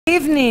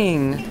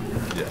Evening.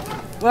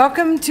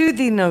 Welcome to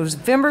the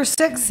November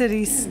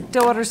 6th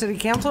Stillwater City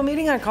Council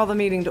meeting. I call the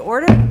meeting to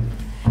order.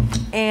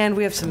 And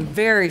we have some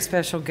very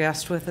special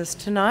guests with us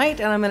tonight,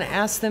 and I'm going to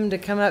ask them to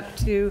come up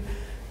to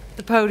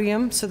the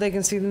podium so they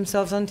can see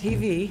themselves on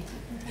TV.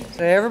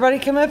 So everybody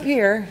come up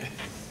here.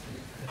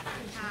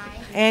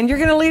 And you're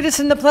going to lead us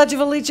in the Pledge of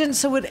Allegiance,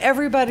 so would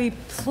everybody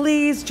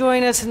please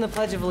join us in the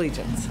Pledge of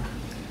Allegiance?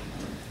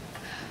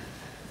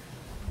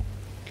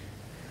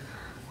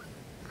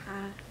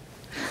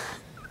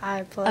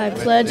 I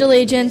pledge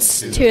allegiance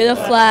to the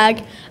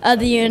flag of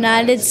the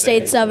United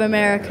States of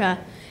America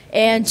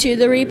and to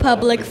the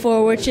republic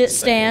for which it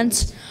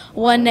stands,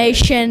 one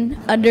nation,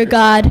 under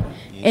God,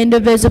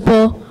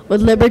 indivisible, with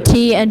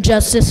liberty and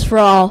justice for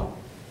all.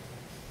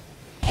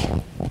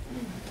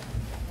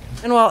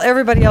 And while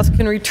everybody else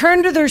can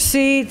return to their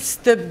seats,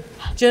 the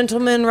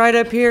gentleman right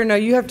up here, no,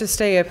 you have to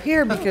stay up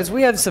here because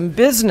we have some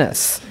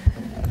business.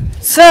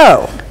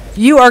 So,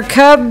 you are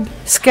Cub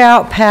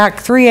Scout Pack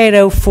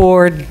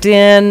 3804,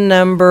 den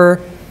number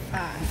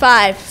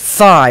 5.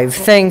 5,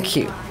 thank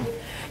you.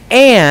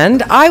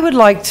 And I would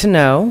like to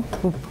know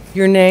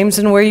your names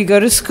and where you go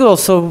to school.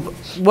 So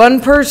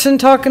one person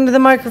talking to the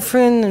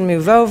microphone and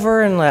move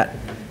over and let.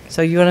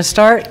 So you want to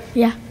start?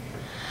 Yeah.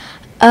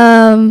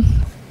 My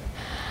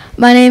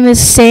name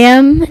is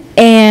Sam,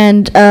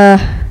 and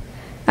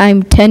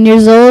I'm 10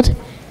 years old,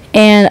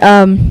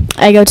 and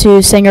I go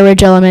to Sanger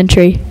Ridge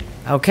Elementary.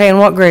 Okay, and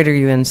what grade are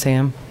you in,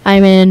 Sam?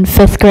 I'm in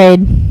 5th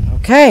grade.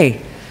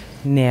 Okay,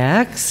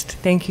 next.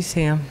 Thank you,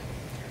 Sam.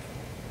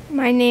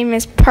 My name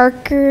is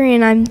Parker,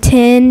 and I'm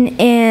 10,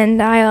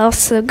 and I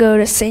also go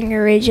to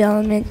Sanger Ridge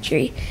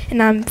Elementary,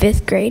 and I'm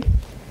 5th grade.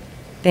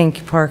 Thank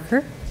you,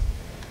 Parker.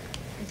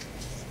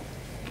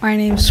 My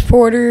name's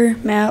Porter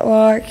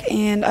Matlock,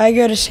 and I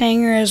go to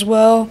Sanger as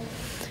well.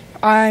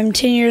 I'm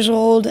 10 years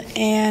old,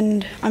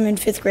 and I'm in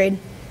 5th grade.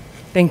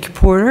 Thank you,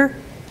 Porter.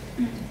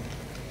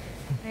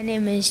 My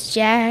name is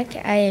Jack.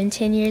 I am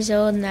 10 years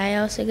old, and I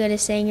also go to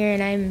Sanger,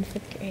 and I'm in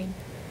 5th grade.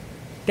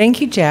 Thank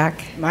you,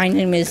 Jack. My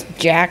name is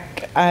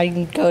Jack. I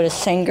go to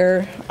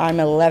Sanger. I'm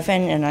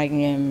 11, and I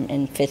am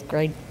in 5th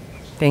grade.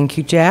 Thank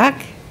you,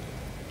 Jack.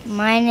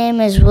 My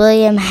name is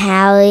William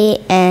Halley,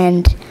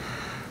 and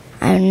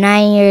I'm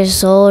 9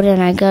 years old,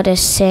 and I go to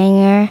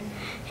Sanger,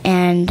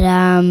 and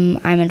I'm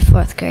in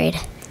 4th grade.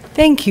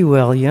 Thank you,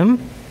 William.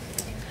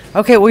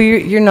 Okay, well,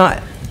 you're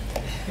not.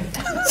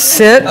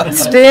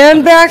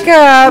 Stand back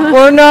up.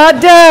 We're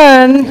not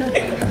done.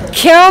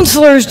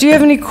 Counselors, do you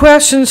have any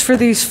questions for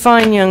these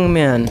fine young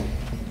men?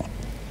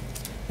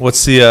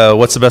 What's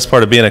the best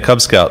part of being a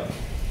Cub Scout?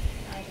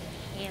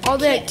 All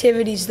the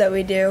activities that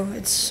we do,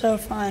 it's so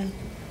fun.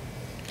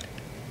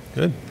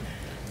 Good.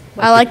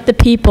 I like the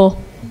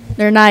people.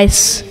 They're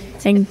nice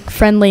and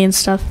friendly and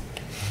stuff.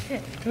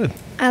 Good.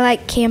 I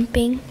like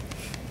camping.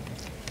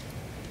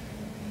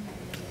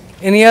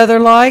 Any other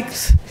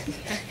likes?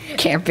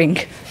 Camping.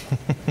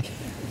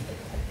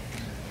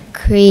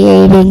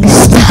 Creating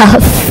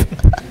stuff.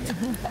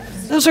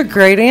 Those are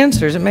great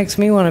answers. It makes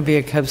me want to be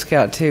a Cub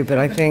Scout too, but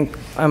I think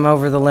I'm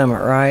over the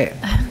limit, right?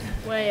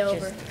 Way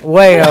over.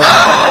 Way over.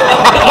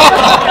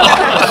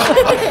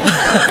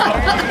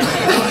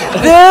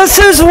 This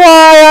is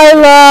why I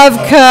love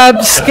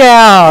Cub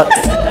Scouts.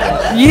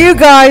 You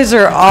guys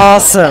are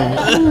awesome.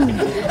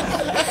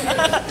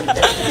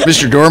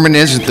 Mr. Dorman,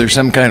 isn't there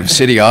some kind of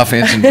city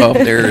offense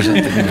involved there or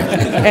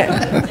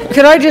something?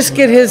 Could I just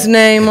get his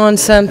name on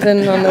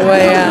something on the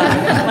way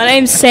out? My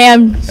name's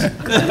Sam.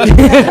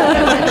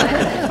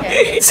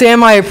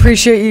 Sam, I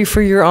appreciate you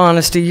for your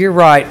honesty. You're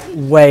right.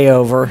 Way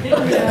over.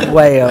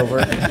 Way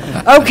over.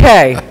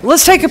 Okay,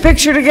 let's take a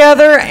picture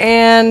together,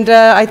 and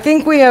I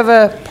think we have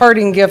a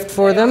parting gift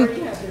for them.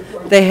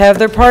 They have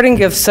their parting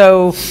gift,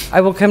 so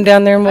I will come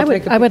down there and we'll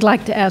take a picture. I would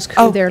like to ask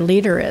who their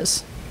leader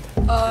is.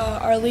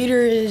 Our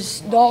leader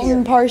is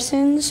Dalton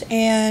Parsons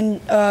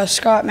and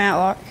Scott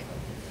Matlock,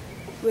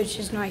 which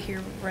is not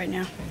here right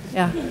now.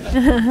 Yeah.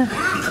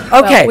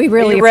 Okay, well, we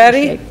really are you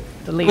ready?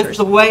 appreciate the leaders. With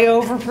the way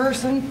over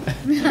person?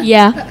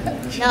 Yeah.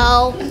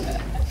 No.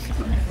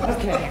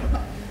 Okay.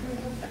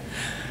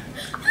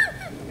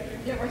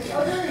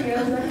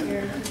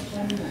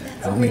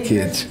 Only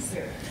kids.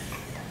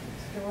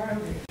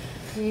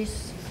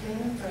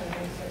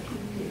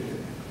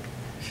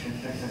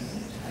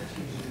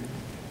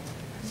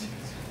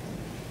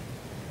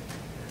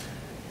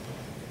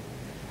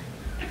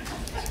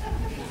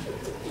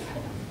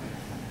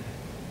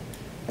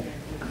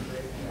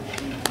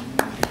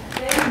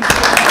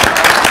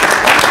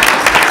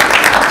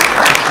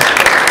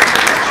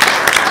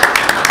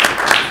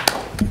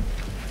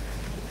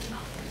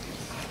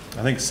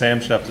 I think Sam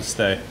should have to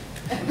stay.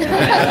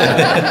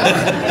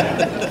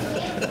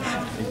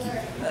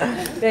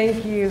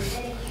 Thank you.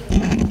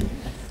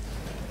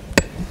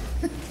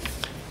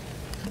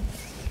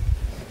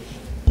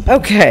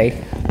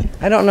 Okay,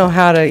 I don't know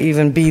how to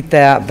even beat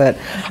that, but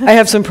I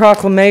have some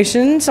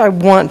proclamations I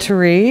want to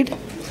read.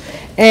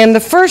 And the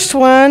first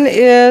one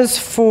is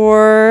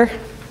for,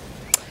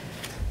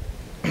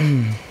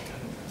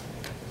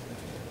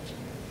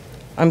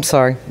 I'm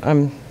sorry,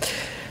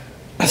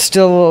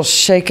 Still a little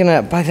shaken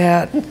up by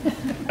that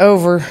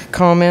over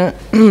comment.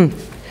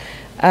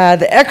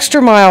 The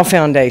Extra Mile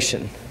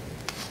Foundation.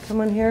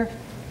 Someone here?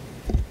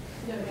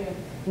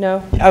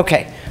 No?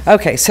 Okay.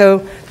 Okay, so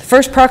the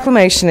first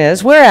proclamation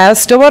is,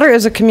 whereas Stillwater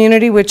is a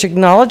community which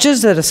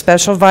acknowledges that a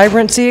special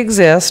vibrancy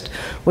exists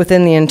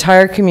within the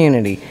entire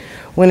community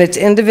when its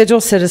individual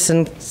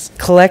citizens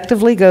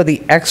collectively go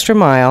the extra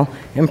mile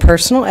in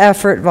personal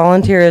effort,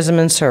 volunteerism,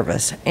 and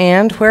service.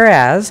 And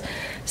whereas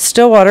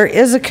Stillwater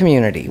is a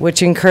community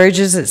which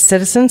encourages its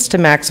citizens to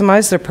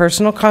maximize their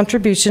personal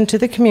contribution to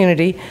the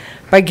community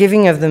by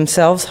giving of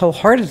themselves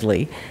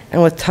wholeheartedly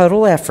and with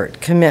total effort,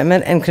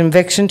 commitment, and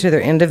conviction to their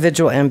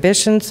individual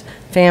ambitions,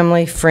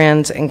 family,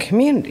 friends, and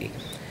community.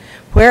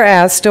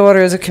 Whereas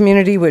Stillwater is a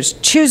community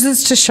which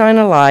chooses to shine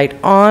a light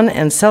on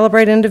and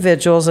celebrate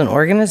individuals and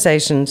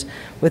organizations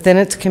within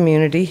its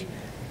community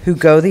who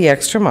go the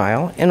extra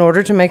mile in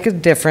order to make a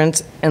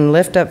difference and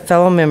lift up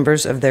fellow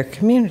members of their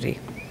community.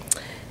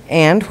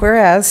 And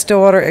whereas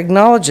Stillwater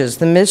acknowledges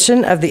the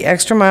mission of the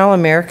Extra Mile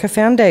America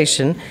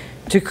Foundation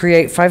to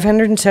create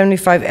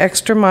 575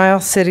 extra mile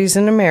cities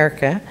in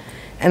America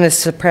and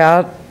is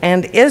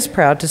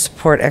proud to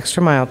support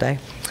Extra Mile Day.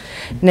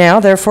 Now,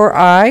 therefore,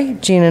 I,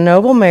 Gina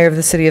Noble, Mayor of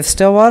the City of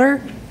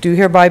Stillwater, do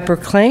hereby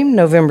proclaim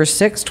November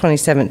 6,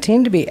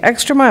 2017 to be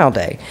Extra Mile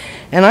Day,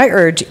 and I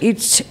urge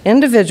each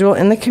individual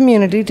in the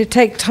community to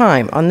take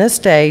time on this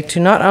day to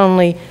not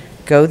only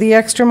go the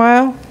extra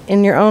mile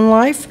in your own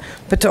life,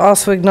 but to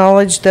also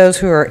acknowledge those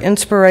who are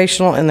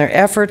inspirational in their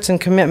efforts and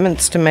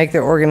commitments to make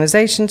their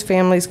organizations,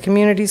 families,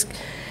 communities,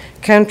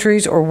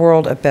 countries, or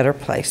world a better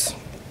place.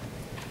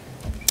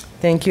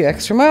 Thank you,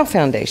 Extra Mile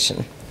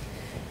Foundation.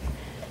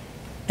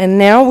 And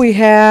now we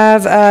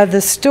have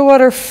the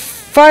Stillwater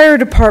Fire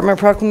Department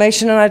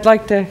proclamation, and I'd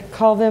like to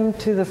call them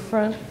to the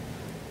front.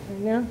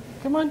 Yeah,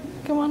 come on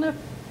up.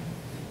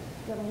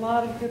 Got a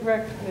lot of good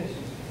recognition.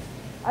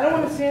 I don't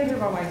want to stand here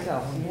by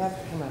myself, so you have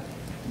to come up.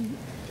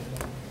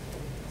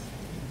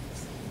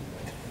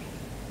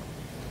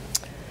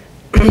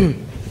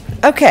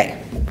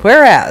 Okay,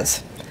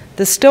 whereas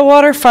the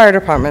Stillwater Fire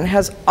Department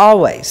has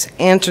always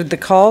answered the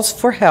calls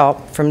for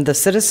help from the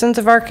citizens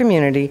of our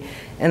community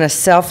in a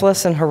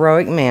selfless and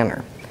heroic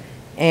manner.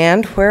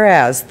 And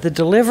whereas the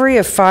delivery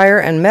of fire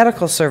and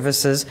medical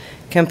services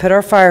can put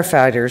our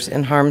firefighters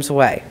in harm's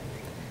way.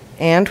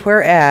 And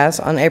whereas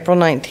on April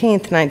 19,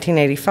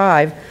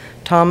 1985,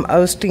 Tom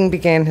Osting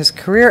began his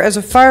career as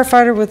a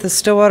firefighter with the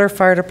Stillwater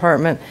Fire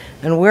Department,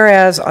 and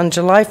whereas on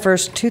July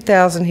 1st,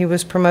 2000, he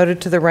was promoted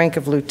to the rank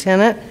of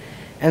lieutenant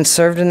and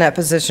served in that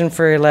position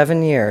for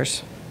 11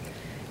 years.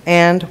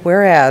 And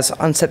whereas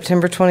on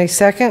September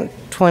 22nd,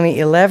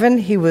 2011,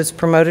 he was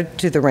promoted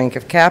to the rank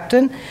of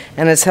captain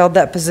and has held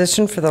that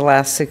position for the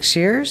last 6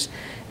 years.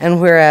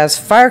 And whereas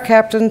fire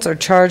captains are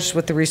charged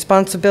with the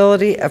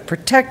responsibility of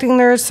protecting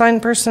their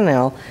assigned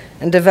personnel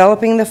and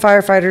developing the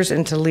firefighters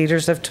into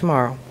leaders of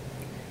tomorrow.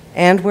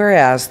 And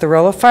whereas the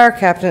role of fire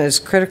captain is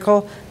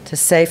critical to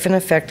safe and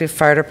effective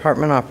fire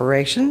department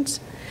operations,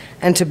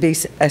 and to be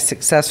a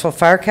successful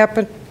fire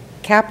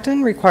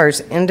captain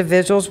requires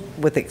individuals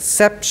with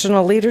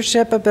exceptional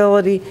leadership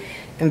ability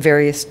in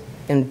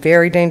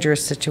very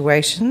dangerous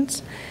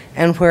situations.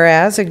 And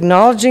whereas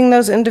acknowledging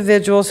those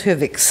individuals who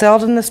have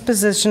excelled in this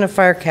position of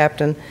fire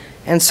captain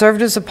and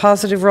served as a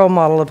positive role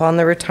model upon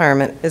their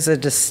retirement is a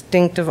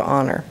distinctive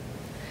honor.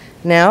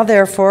 Now,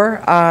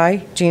 therefore,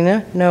 I,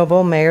 Gina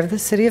Noble, Mayor of the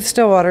City of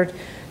Stillwater,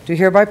 do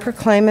hereby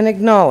proclaim and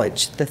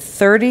acknowledge the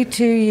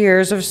 32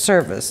 years of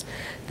service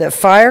that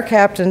Fire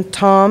Captain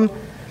Tom,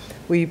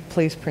 will you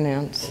please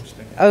pronounce?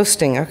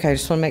 Osting. Okay, I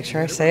just want to make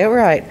sure I say it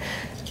right.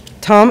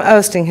 Tom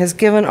Osting has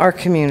given our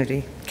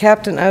community.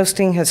 Captain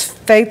Osting has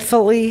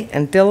faithfully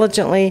and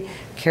diligently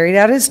carried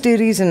out his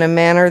duties in a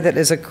manner that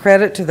is a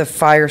credit to the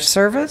fire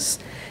service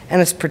and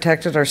has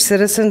protected our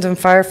citizens and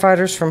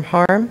firefighters from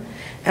harm.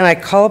 And I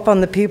call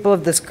upon the people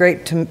of this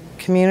great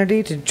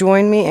community to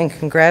join me in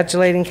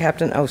congratulating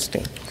Captain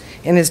Osting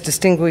in his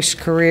distinguished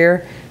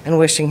career and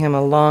wishing him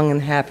a long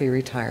and happy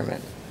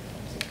retirement.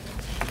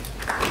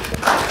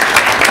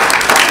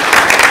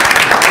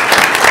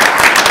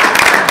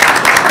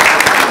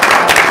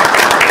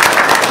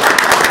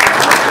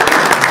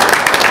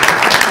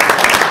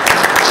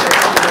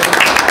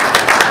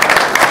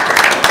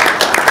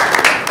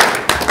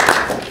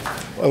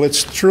 Well,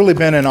 it's truly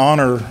been an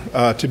honor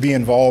to be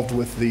involved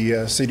with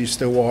the City of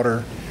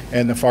Stillwater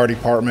and the fire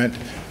department.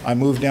 I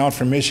moved down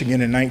from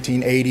Michigan in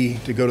 1980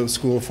 to go to the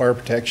School of Fire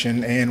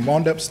Protection and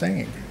wound up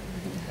staying.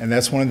 And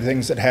that's one of the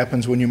things that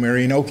happens when you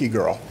marry an Okie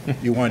girl.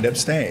 You wind up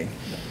staying.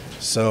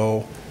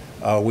 So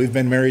we've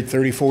been married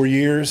 34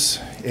 years,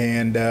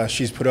 and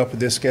she's put up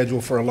with this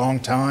schedule for a long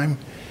time.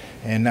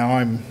 And now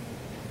I'm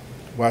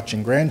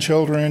watching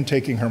grandchildren,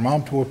 taking her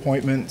mom to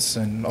appointments,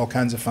 and all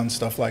kinds of fun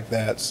stuff like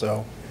that.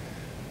 So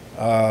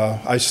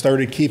I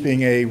started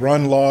keeping a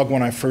run log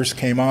when I first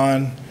came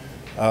on.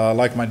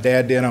 Like my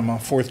dad did, I'm a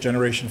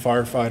fourth-generation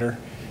firefighter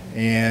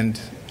and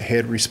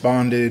had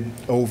responded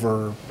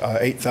over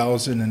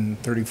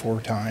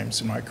 8,034 times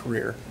in my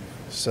career.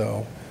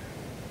 So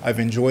I've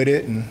enjoyed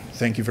it, and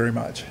thank you very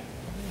much.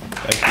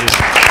 Thank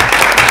you.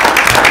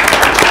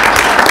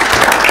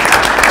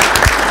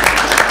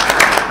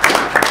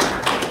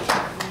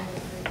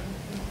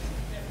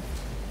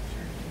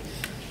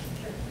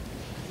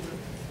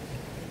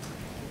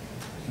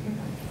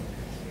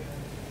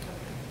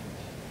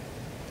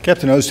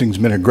 Captain Osting's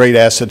been a great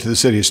asset to the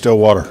city of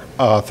Stillwater.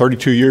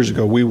 32 years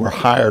ago, we were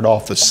hired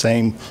off the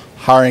same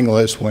hiring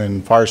list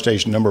when Fire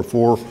Station number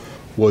 4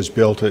 was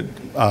built at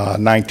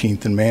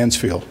 19th and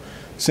Mansfield.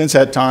 Since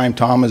that time,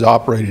 Tom has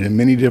operated in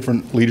many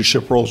different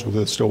leadership roles with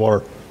the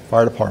Stillwater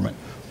Fire Department.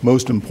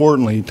 Most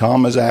importantly,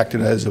 Tom has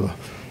acted as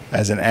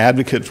an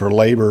advocate for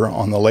labor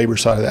on the labor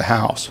side of the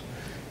house.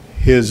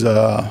 His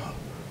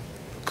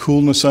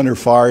coolness under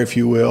fire, if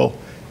you will,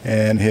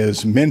 and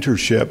his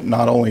mentorship,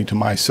 not only to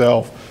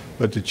myself,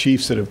 but the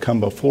chiefs that have come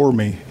before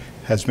me,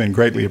 has been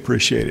greatly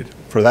appreciated.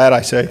 For that,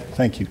 I say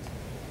thank you.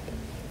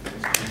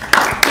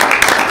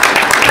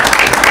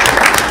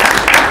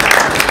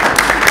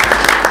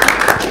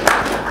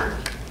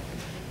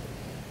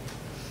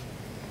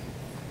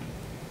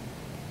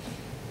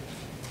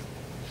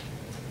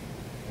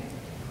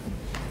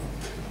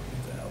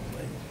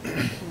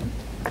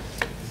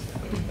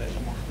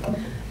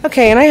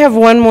 Okay, and I have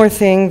one more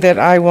thing that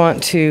I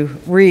want to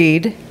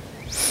read.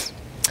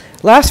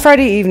 Last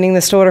Friday evening,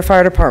 the Stillwater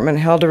Fire Department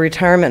held a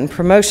retirement and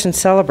promotion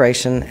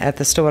celebration at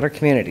the Stillwater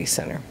Community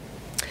Center.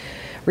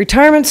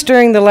 Retirements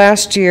during the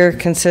last year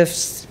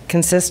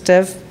consist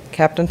of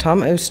Captain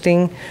Tom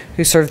Osting,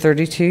 who served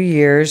 32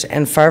 years,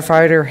 and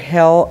firefighter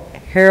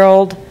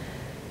Harold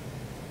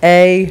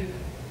A.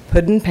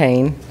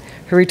 Puddin-Payne,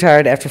 who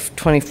retired after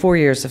 24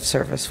 years of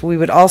service. We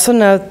would also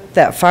note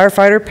that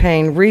firefighter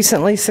Payne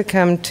recently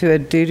succumbed to a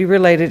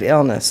duty-related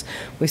illness.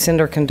 We send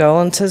our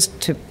condolences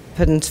to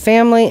Puddin's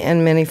family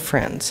and many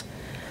friends.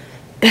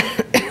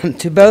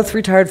 To both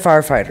retired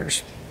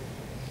firefighters,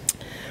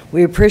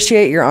 we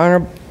appreciate your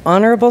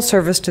honorable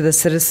service to the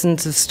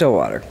citizens of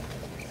Stillwater.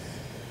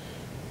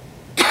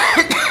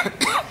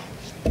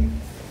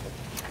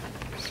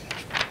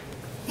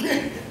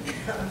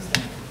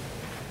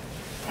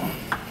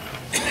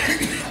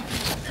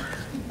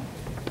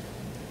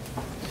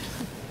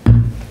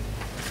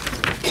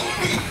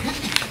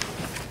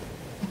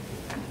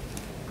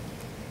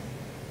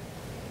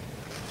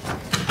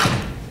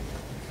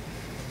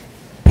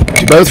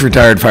 Both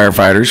retired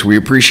firefighters, we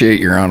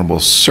appreciate your honorable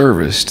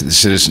service to the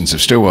citizens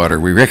of Stillwater.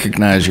 We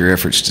recognize your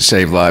efforts to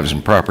save lives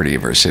and property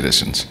of our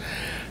citizens.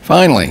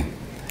 Finally,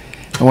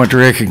 I want to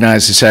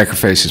recognize the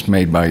sacrifices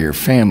made by your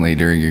family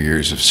during your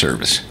years of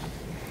service.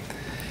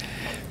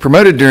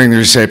 Promoted during the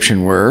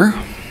reception were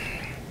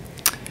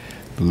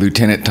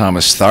Lieutenant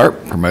Thomas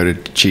Tharp,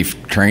 promoted to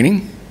Chief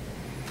Training.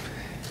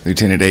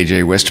 Lieutenant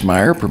A.J.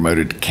 Westmeyer,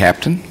 promoted to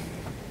Captain.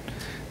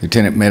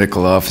 Lieutenant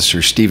Medical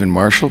Officer Stephen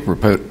Marshall,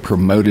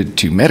 promoted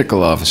to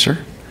Medical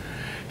Officer.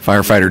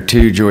 Firefighter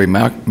 2, Joey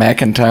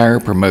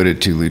McIntyre,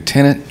 promoted to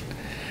Lieutenant.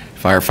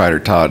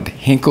 Firefighter Todd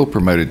Hinkle,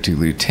 promoted to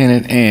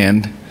Lieutenant.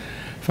 And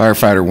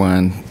Firefighter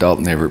 1,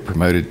 Dalton Everett,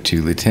 promoted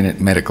to Lieutenant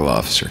Medical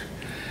Officer.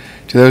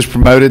 To those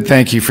promoted,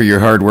 thank you for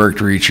your hard work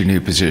to reach your new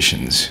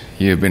positions.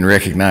 You have been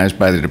recognized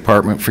by the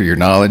department for your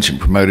knowledge and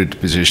promoted to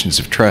positions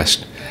of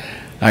trust.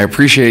 I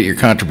appreciate your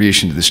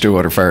contribution to the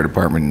Stillwater Fire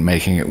Department in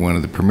making it one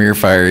of the premier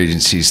fire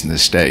agencies in the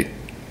state.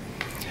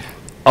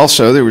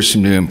 Also, there were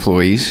some new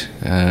employees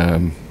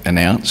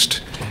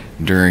announced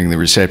during the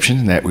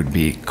reception. That would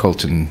be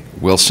Colton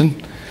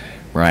Wilson,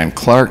 Ryan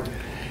Clark,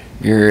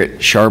 Garrett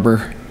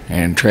Sharber,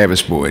 and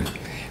Travis Boyd.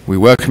 We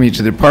welcome you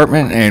to the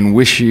department and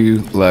wish you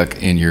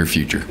luck in your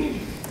future.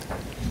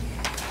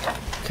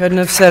 Couldn't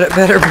have said it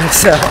better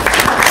myself.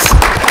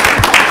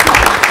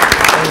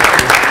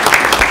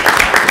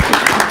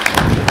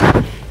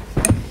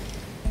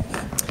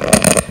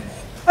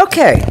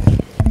 Okay.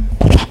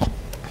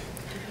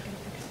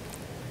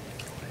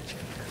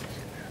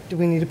 Do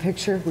we need a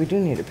picture? We do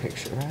need a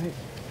picture, right?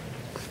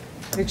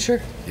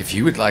 Picture? If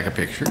you would like a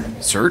picture,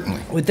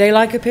 certainly. Would they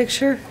like a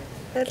picture?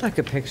 They'd like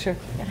a picture.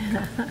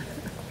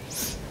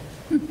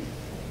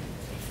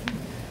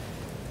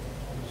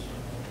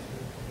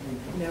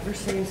 Never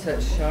seen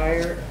such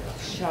shy.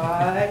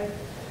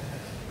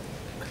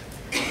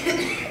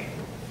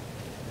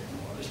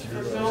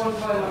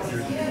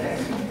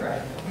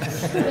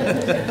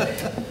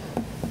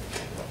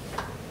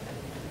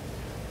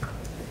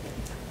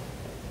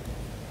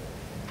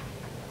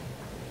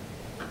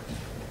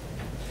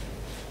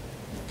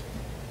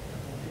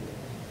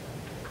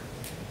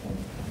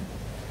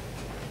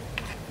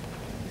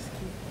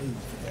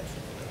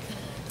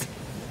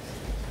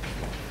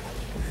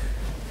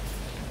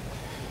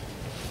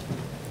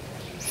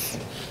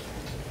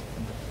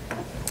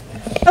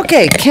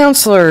 Okay,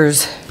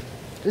 counselors,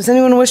 does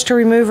anyone wish to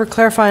remove or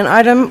clarify an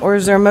item, or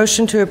is there a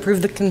motion to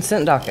approve the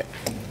consent docket?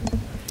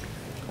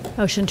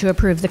 Motion to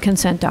approve the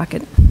consent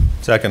docket.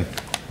 Second.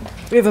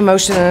 We have a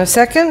motion and a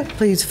second.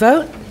 Please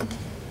vote.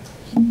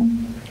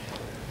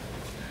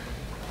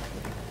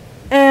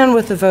 And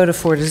with a vote of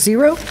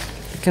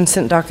 4-0, the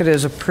consent docket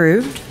is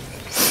approved.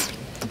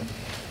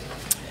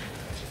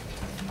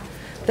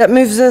 That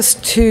moves us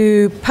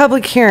to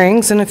public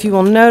hearings, and if you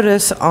will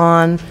notice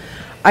on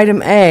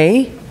item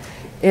A,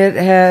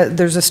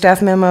 there's a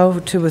staff memo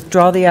to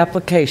withdraw the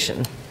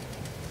application.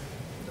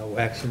 No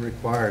action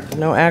required.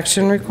 No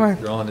action required.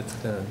 Withdrawn, it's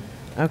done.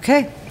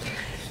 Okay.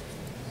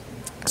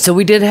 So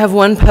we did have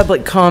one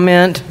public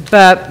comment,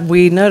 but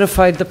we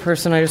notified the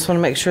person. I just want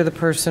to make sure the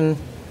person,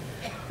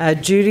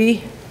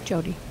 Jody?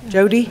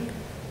 Jody?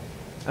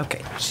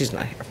 Okay, she's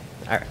not here.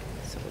 All right.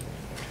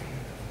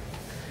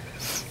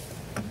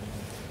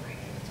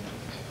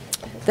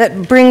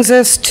 That brings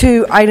us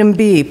to item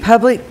B,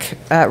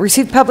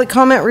 receive public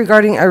comment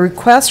regarding a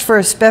request for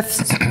a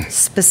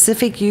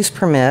specific use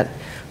permit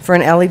for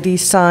an LED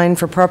sign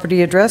for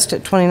property addressed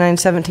at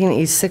 2917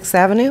 East 6th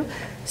Avenue,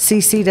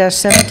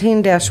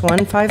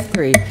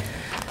 CC-17-153.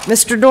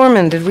 Mr.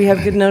 Dorman, did we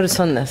have good notice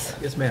on this?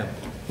 Yes, ma'am.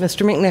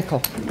 Mr.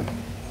 McNichol.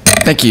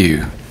 Thank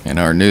you. And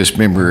our newest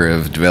member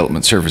of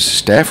Development Services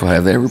staff will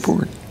have their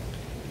report.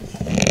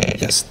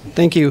 Yes,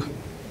 thank you.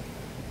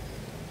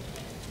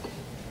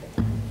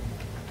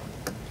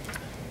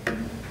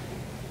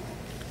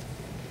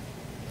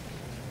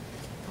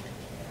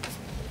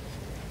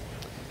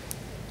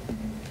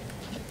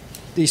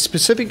 The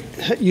specific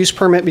use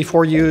permit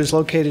before you is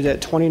located at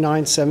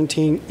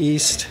 2917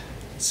 East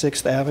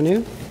 6th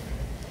Avenue.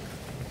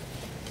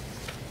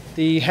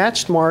 The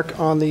hatched mark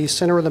on the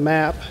center of the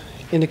map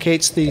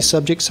indicates the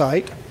subject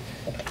site,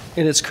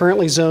 and it's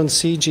currently zoned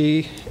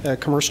CG,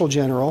 Commercial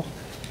General.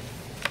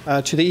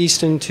 To the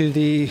east and to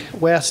the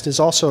west is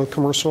also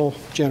Commercial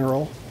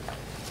General.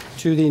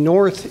 To the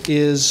north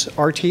is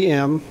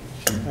RTM,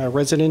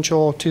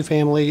 Residential,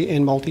 Two-Family,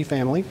 and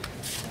Multifamily.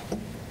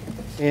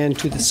 And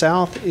to the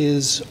south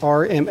is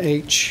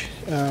RMH,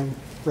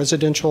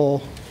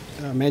 Residential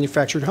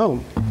Manufactured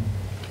Home.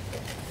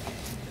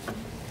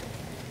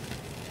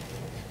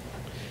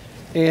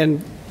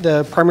 And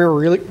the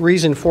primary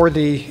reason for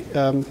the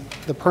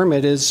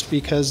permit is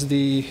because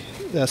the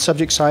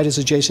subject site is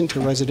adjacent to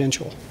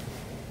residential.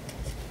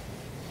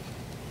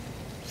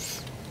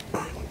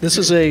 This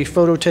is a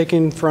photo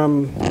taken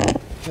from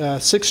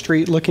 6th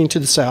Street looking to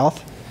the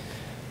south.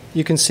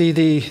 You can see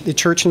the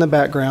church in the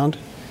background.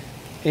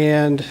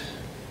 And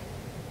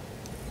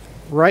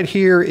right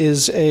here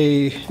is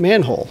a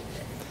manhole.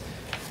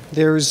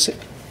 There's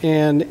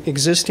an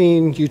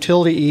existing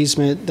utility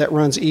easement that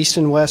runs east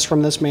and west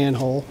from this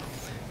manhole,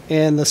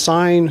 and the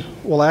sign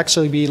will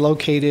actually be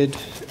located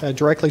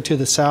directly to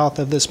the south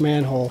of this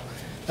manhole,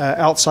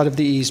 outside of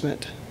the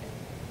easement.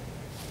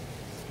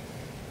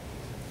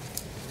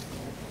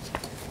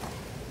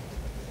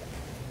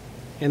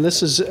 And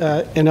this is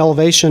an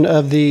elevation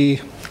of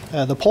the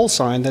pole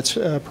sign that's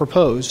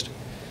proposed.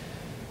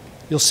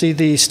 You'll see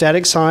the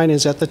static sign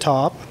is at the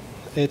top.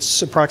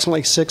 It's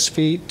approximately 6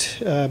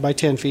 feet by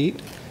 10 feet.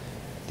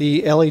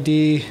 The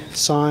LED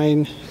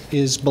sign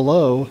is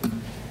below,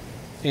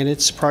 and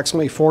it's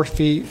approximately 4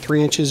 feet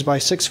 3 inches by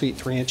 6 feet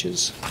 3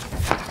 inches.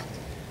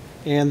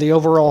 And the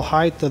overall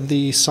height of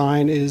the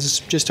sign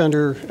is just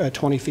under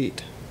 20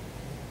 feet.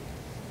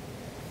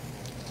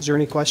 Is there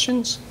any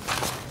questions?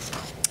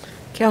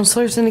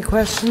 Councilors, any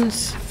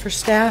questions for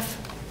staff?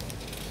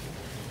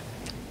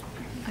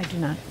 I do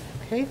not.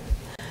 Okay.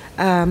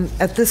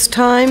 At this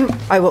time,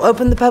 I will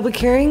open the public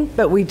hearing,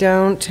 but we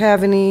don't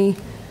have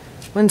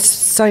anyone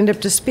signed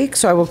up to speak,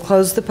 so I will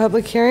close the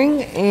public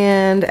hearing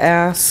and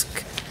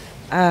ask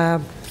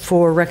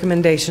for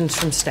recommendations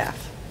from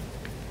staff.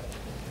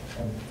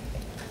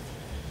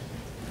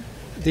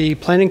 The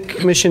Planning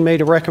Commission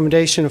made a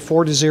recommendation of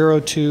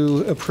 4-0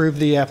 to approve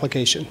the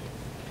application.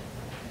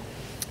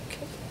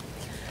 Okay.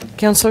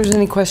 Councilors,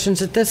 any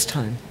questions at this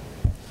time?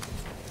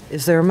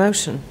 Is there a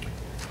motion?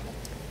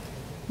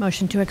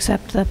 Motion to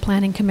accept the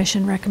Planning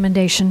Commission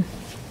recommendation.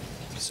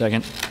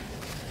 Second.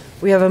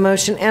 We have a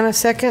motion and a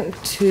second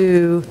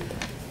to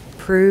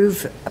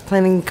approve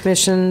Planning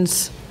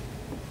Commission's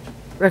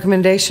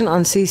recommendation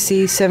on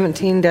CC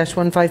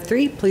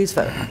 17-153. Please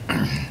vote.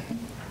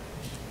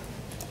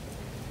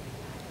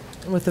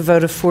 With a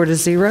vote of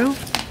 4-0,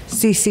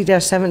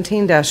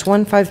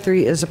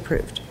 CC-17-153 is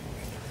approved.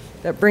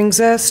 That brings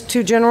us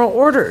to general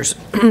orders.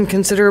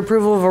 Consider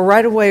approval of a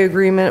right-of-way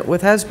agreement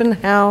with Husband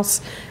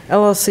House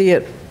LLC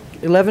at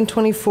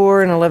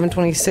 1124 and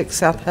 1126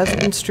 South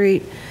Husband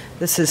Street.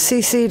 This is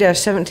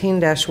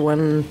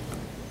CC-17-156.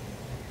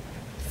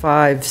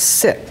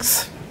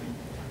 Mr.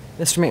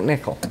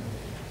 McNichol.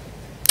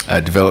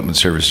 Development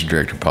Services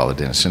Director Paula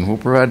Dennison will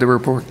provide the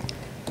report.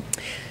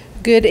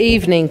 Good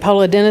evening.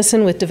 Paula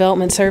Dennison with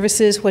Development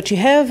Services. What you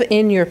have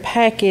in your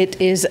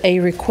packet is a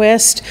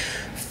request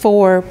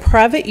for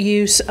private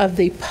use of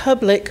the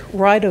public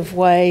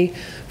right-of-way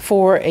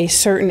for a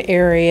certain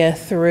area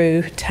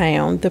through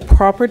town. The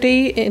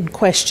property in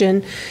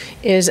question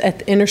is at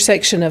the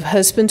intersection of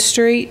Husband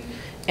Street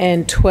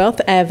and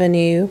 12th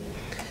Avenue.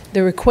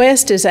 The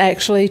request is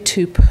actually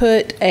to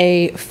put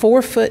a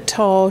 4-foot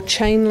tall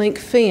chain link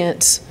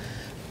fence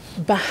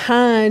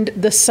behind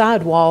the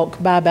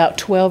sidewalk by about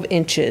 12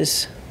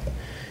 inches.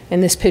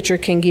 And this picture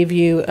can give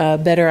you a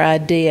better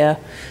idea.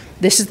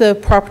 This is the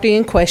property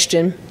in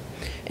question.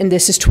 and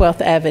this is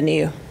 12th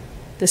Avenue.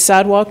 The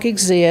sidewalk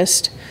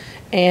exists,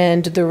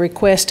 and the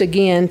request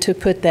again to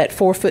put that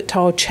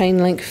 4-foot-tall chain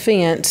link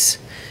fence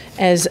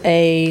as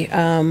a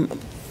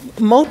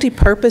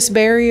multi-purpose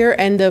barrier,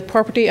 and the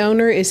property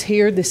owner is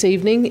here this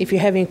evening. If you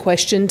have any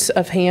questions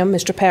of him,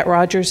 Mr. Pat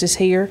Rogers is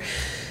here.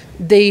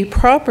 The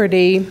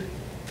property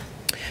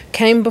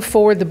came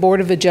before the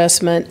Board of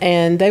Adjustment,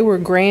 and they were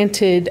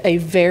granted a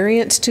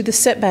variance to the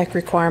setback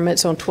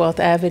requirements on 12th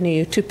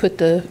Avenue to put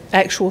the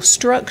actual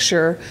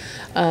structure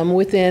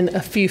within a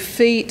few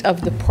feet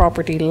of the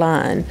property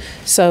line.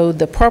 So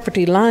the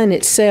property line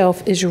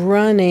itself is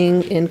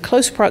running in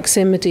close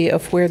proximity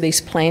of where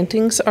these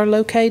plantings are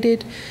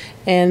located,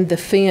 and the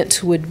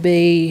fence would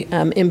be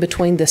in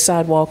between the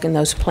sidewalk and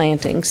those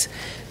plantings.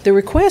 The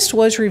request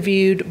was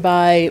reviewed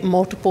by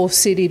multiple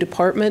city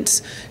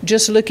departments,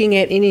 just looking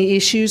at any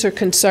issues or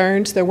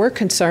concerns. There were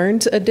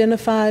concerns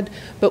identified,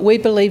 but we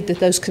believe that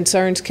those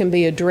concerns can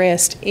be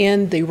addressed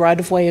in the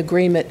right-of-way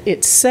agreement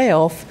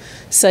itself,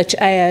 such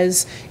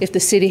as if the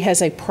city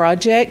has a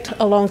project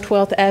along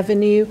 12th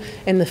Avenue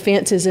and the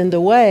fence is in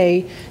the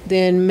way,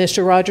 then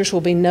Mr. Rogers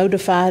will be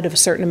notified of a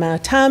certain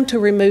amount of time to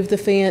remove the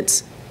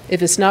fence.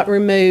 If it's not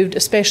removed,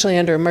 especially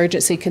under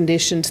emergency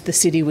conditions, the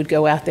city would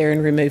go out there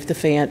and remove the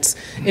fence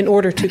in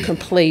order to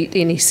complete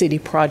any city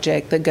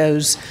project that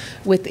goes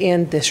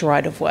within this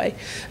right-of-way.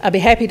 I'd be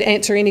happy to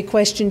answer any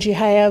questions you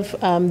have.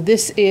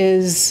 This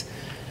is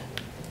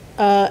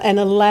an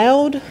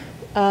allowed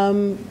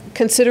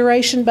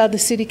consideration by the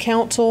City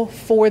Council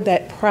for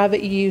that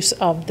private use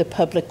of the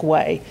public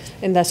way,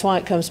 and that's why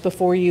it comes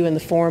before you in the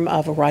form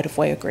of a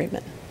right-of-way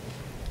agreement.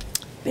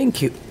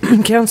 Thank you.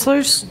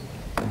 Councilors?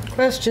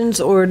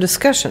 Questions or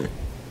discussion?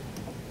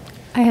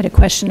 I had a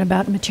question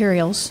about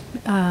materials.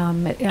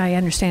 I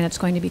understand it's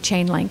going to be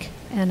chain link,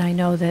 and I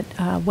know that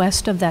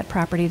west of that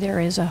property there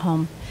is a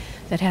home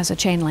that has a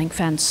chain link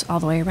fence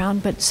all the way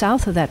around, but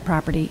south of that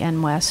property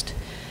and west,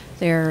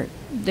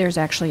 there's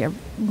actually a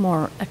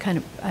kind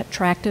of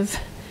attractive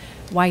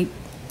white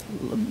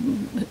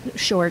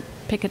short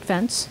picket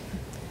fence,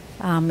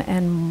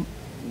 and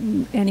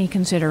any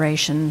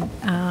consideration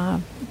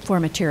for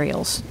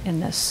materials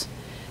in this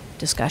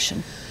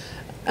discussion?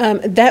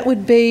 That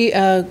would be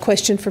a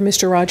question for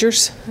Mr.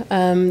 Rogers.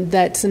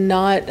 That's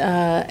not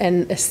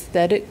an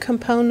aesthetic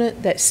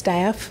component that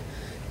staff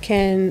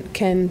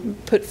can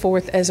put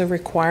forth as a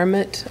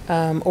requirement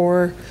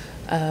or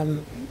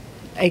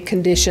a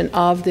condition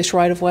of this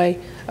right-of-way.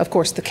 Of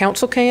course, the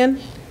council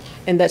can,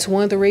 and that's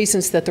one of the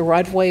reasons that the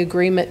right-of-way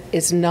agreement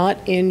is not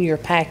in your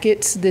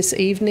packets this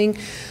evening,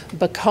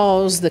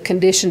 because the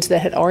conditions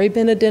that had already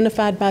been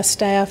identified by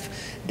staff,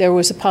 there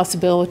was a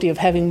possibility of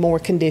having more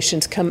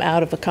conditions come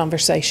out of a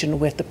conversation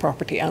with the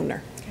property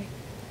owner. Okay.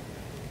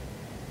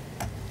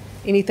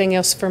 Anything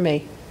else for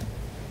me?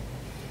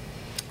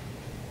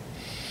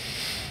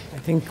 I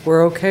think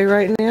we're okay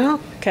right now.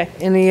 Okay.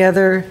 Any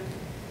other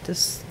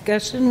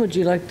discussion? Would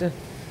you like to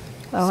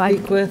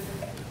speak with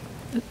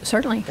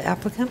certainly the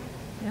applicant?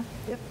 Yeah.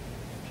 Yep.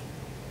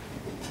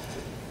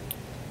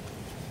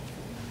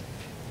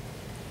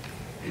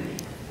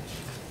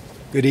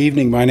 Good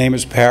evening. My name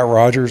is Pat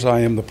Rogers.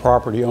 I am the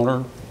property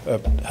owner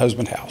of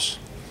Husband House.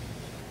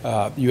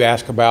 You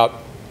asked about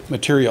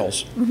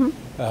materials.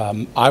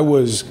 Mm-hmm. I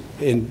was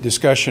in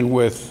discussion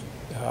with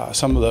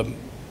some of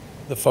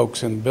the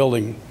folks in the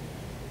building.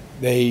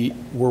 They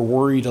were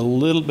worried a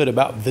little bit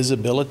about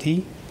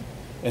visibility,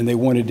 and they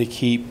wanted to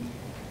keep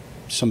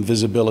some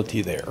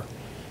visibility there.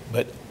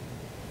 But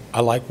I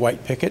like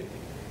white picket,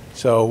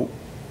 so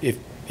if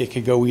it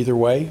could go either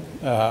way.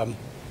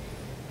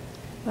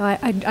 Well,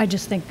 I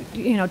just think,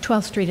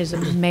 12th Street is a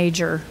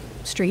major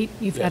street.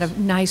 You've got a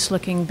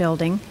nice-looking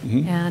building,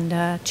 Mm-hmm.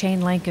 and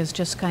chain link is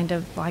just kind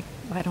of like,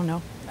 I don't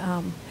know.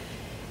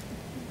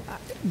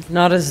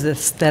 Not as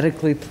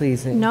aesthetically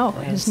pleasing. No,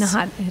 it's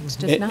not. It's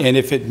just not. And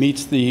if it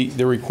meets the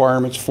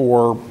requirements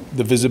for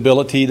the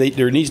visibility,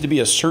 there needs to be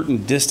a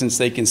certain distance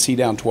they can see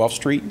down 12th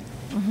Street.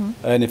 Mm-hmm.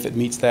 And if it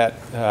meets that,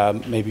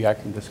 maybe I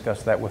can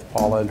discuss that with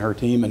Paula and her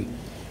team, and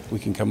we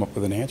can come up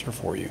with an answer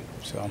for you.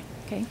 So.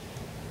 Okay.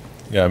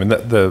 Yeah, I mean,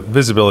 the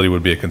visibility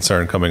would be a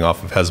concern coming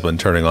off of Hesba and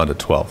turning onto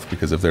 12th,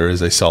 because if there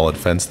is a solid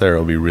fence there,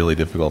 it'll be really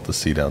difficult to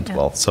see down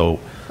 12th. So,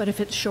 but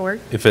if it's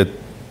short? If it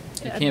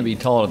can't be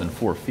taller than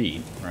 4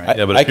 feet, right?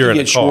 Yeah, but I if you're can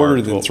in get a car,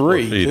 shorter than 4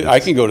 3. feet, I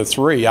can go to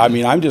 3. I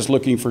mean, I'm just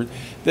looking for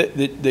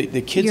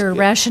the kids. Your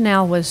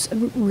rationale was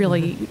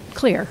really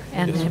clear,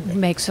 and it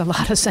makes a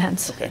lot of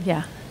sense. Okay.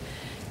 Yeah.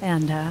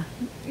 And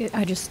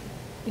I just,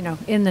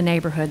 in the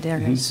neighborhood there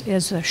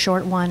is a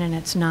short one, and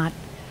it's not,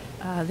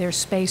 there's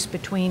space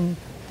between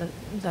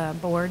the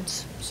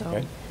boards, so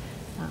Okay.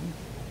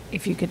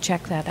 If you could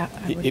check that out,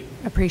 I would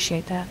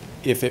appreciate that.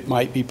 If it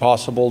might be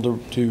possible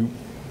to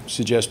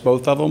suggest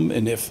both of them,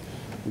 and if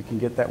we can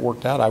get that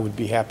worked out, I would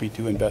be happy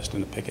to invest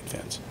in a picket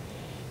fence.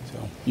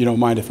 So you don't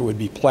mind if it would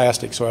be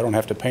plastic, so I don't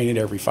have to paint it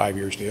every 5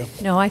 years, do you?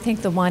 No, I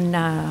think the one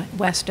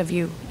west of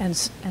you and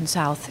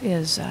south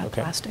is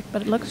plastic,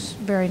 but it looks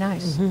very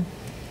nice. Mm-hmm.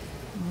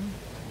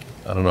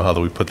 I don't know how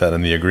we put that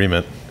in the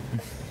agreement.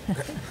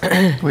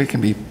 Well, it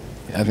can be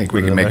I think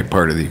we can make it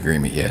part of the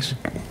agreement, yes.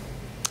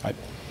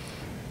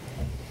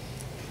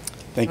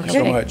 Thank you so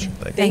Okay. much.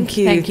 Thank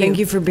you. Thank you. Thank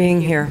you for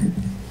being here.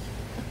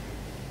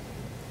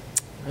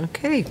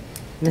 Okay,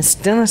 Ms.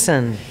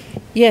 Dennison.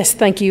 Yes,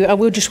 thank you. I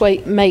will just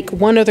make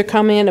one other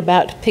comment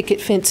about picket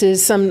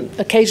fences.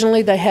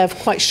 Occasionally, they have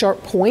quite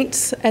sharp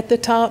points at the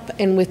top,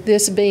 and with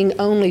this being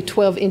only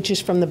 12 inches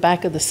from the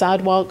back of the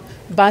sidewalk,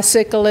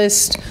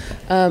 bicyclists,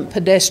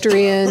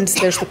 pedestrians,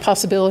 there's the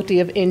possibility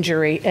of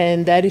injury,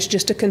 and that is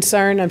just a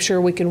concern. I'm sure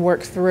we can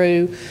work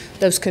through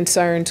those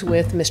concerns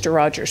with Mr.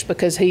 Rogers,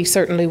 because he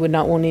certainly would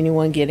not want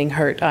anyone getting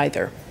hurt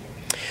either.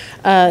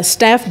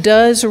 Staff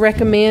does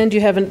recommend,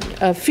 you have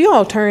a few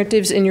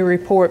alternatives in your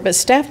report, but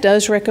staff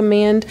does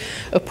recommend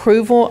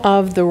approval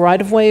of the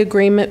right-of-way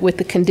agreement with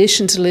the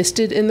conditions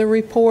listed in the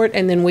report,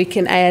 and then we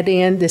can add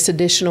in this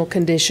additional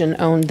condition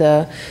on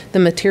the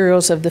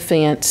materials of the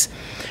fence,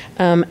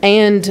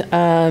 and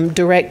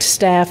direct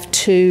staff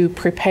to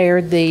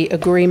prepare the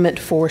agreement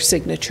for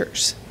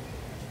signatures.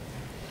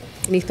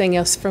 Anything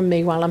else from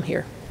me while I'm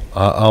here?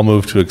 I'll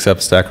move to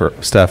accept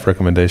staff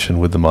recommendation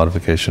with the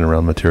modification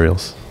around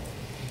materials.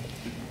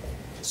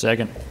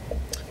 Second.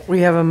 We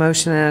have a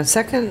motion and a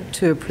second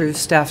to approve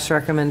staff's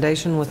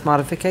recommendation with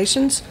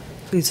modifications.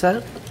 Please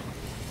vote.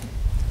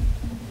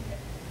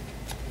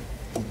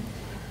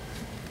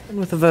 And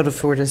with a vote of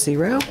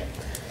 4-0,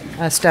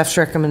 staff's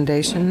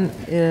recommendation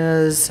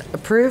is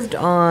approved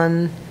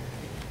on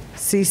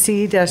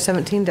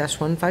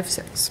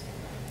CC-17-156.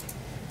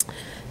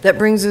 That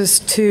brings us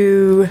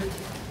to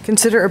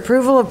consider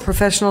approval of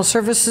professional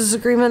services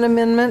agreement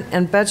amendment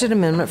and budget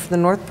amendment for the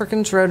North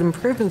Perkins Road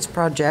Improvements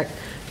Project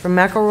from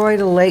McElroy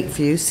to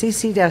Lakeview,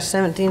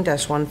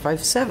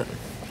 CC-17-157.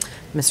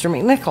 Mr.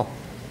 McNichol.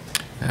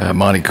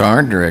 Monty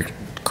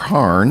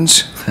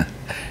Carnes,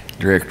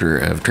 Director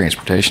of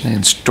Transportation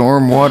and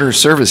Stormwater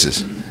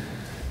Services,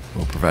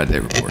 will provide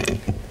that report.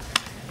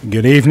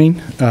 Good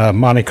evening.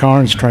 Monty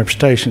Carnes,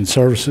 Transportation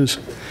Services.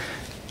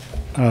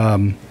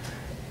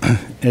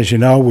 As you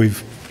know,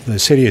 the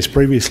city has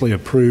previously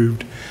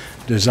approved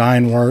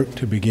design work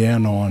to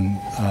begin on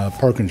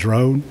Perkins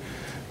Road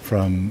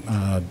from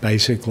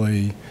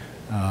basically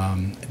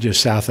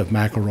just south of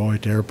McElroy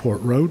to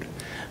Airport Road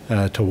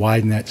to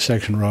widen that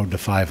section road to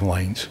 5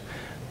 lanes.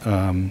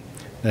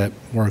 That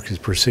work is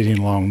proceeding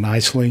along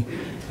nicely.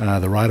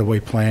 The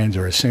right-of-way plans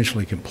are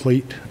essentially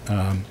complete.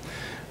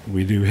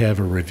 We do have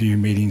a review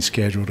meeting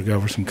scheduled to go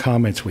over some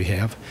comments we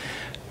have,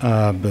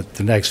 but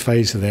the next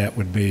phase of that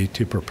would be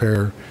to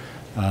prepare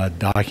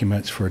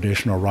documents for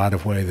additional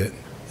right-of-way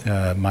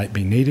that might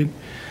be needed.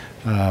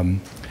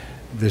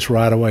 This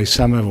right-of-way,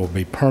 some of it will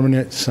be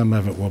permanent, some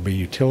of it will be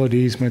utility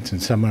easements,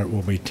 and some of it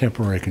will be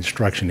temporary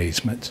construction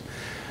easements.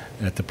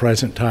 At the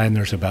present time,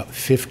 there's about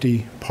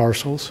 50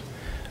 parcels.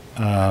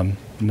 None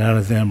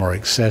of them are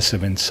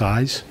excessive in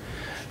size.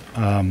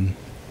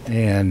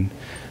 And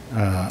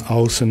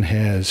Olson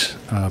has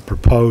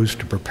proposed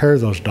to prepare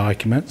those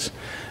documents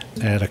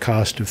at a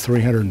cost of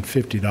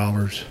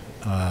 $350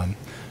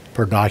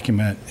 per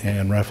document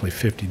and roughly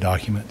 50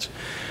 documents.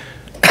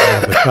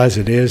 Because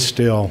it is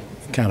still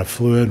kind of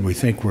fluid, we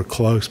think we're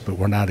close, but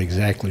we're not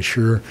exactly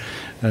sure.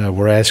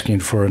 We're asking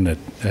for an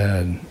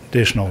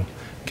additional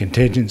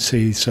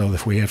contingency, so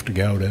if we have to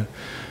go to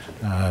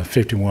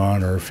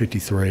 51 or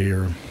 53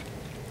 or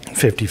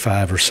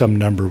 55 or some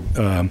number,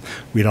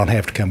 we don't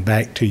have to come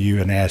back to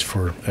you and ask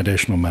for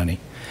additional money.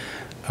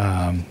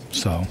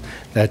 So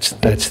that's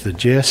the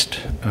gist.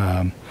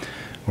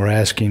 We're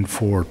asking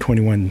for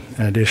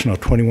additional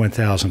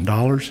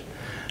 $21,000.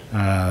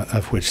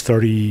 Of which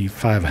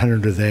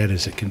 $3,500 of that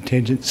is a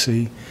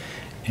contingency,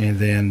 and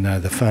then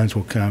the funds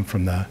will come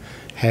from the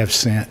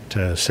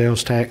half-cent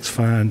sales tax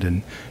fund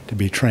and to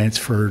be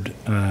transferred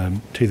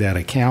to that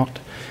account,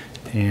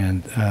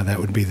 and that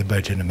would be the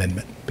budget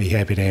amendment. Be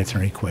happy to answer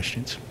any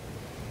questions.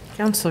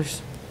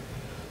 Councilors.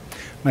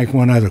 Make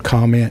one other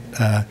comment.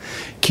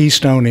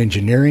 Keystone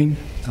Engineering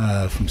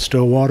from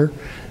Stillwater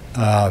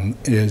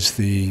is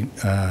the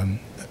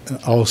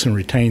Olson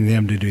retained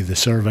them to do the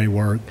survey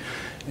work.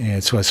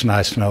 And so it's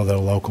nice to know that a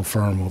local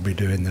firm will be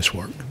doing this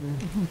work.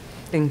 Mm-hmm.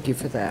 Thank you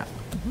for that.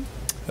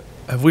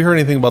 Have we heard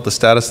anything about the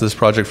status of this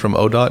project from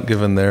ODOT,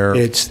 given their...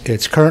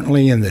 It's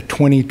currently in the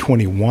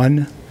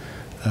 2021,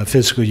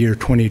 fiscal year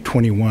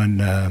 2021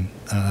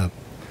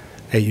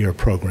 8-year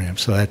program.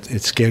 So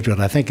it's scheduled.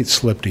 I think it's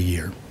slipped a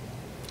year.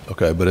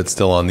 Okay, but it's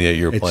still on the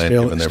 8-year plan?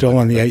 It's still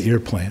on the 8-year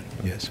plan,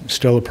 yes. It's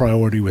still a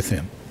priority with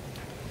them.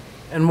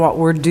 And what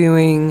we're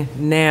doing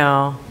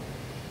now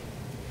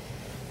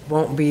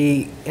won't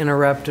be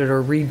interrupted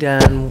or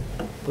redone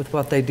with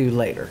what they do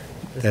later.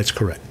 That's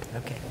correct.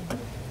 Okay.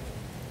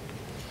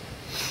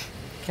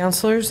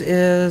 Councilors,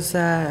 if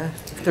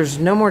there's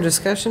no more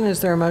discussion,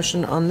 is there a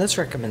motion on this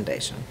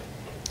recommendation?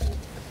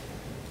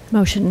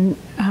 Motion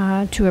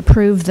to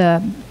approve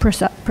the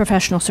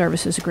professional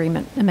services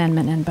agreement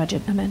amendment and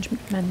budget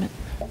amendment.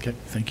 Okay,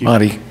 thank you.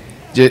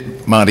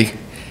 Monty,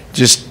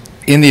 just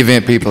in the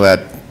event people out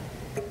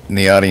in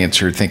the audience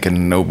are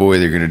thinking, oh boy,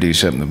 they're going to do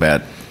something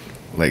about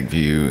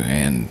Lakeview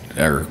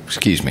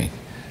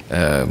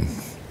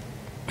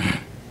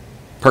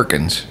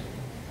Perkins,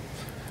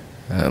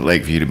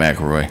 Lakeview to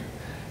McElroy.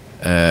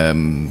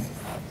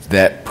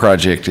 That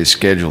project is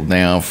scheduled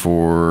now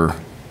for...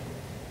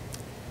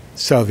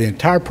 So the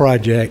entire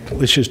project,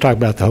 let's just talk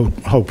about the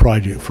whole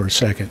project for a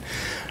second.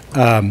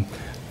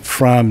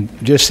 From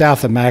just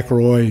south of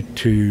McElroy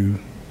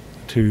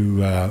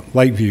to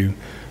Lakeview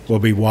will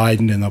be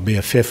widened, and there'll be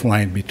a fifth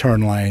lane, be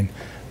turn lane,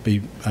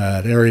 be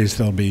areas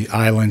there'll be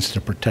islands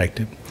to protect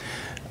it.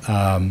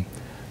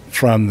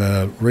 From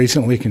the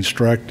recently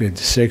constructed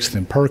 6th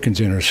and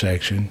Perkins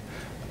intersection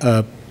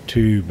up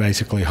to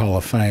basically Hall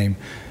of Fame,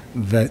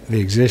 that the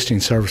existing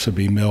surface will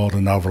be milled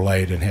and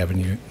overlaid and have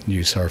a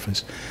new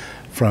surface.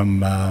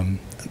 From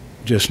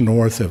just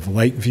north of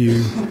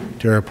Lakeview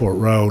to Airport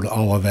Road,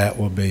 all of that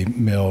will be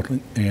milled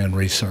and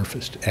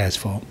resurfaced,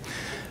 asphalt.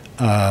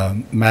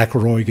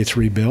 McElroy gets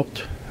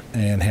rebuilt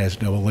and has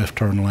double left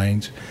turn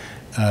lanes.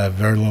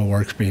 Very little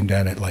work's being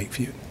done at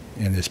Lakeview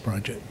in this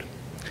project.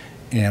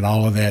 And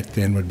all of that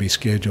then would be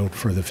scheduled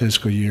for the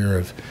fiscal year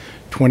of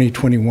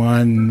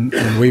 2021,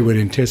 and we would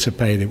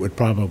anticipate it would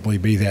probably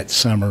be that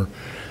summer.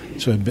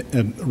 So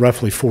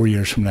roughly 4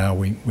 years from now,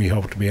 we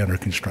hope to be under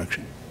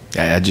construction.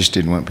 I just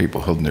didn't want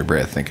people holding their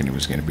breath thinking it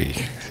was going to be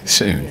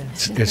soon.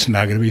 It's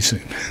not going to be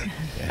soon.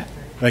 Yeah.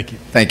 Thank you.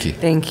 Thank you.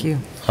 Thank you.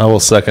 I will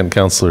second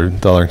Councilor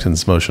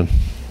Darlington's motion.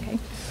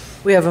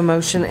 We have a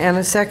motion and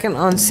a second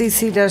on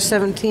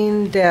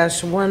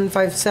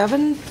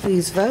CC-17-157.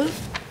 Please vote.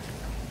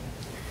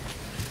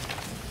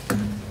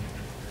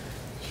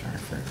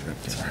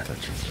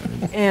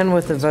 And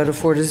with a vote of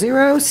 4 to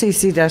 0,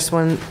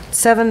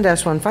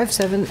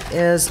 CC-7-157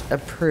 is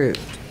approved.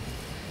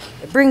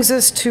 It brings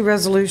us to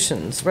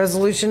resolutions.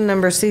 Resolution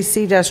number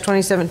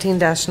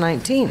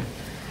CC-2017-19,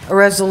 a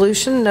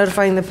resolution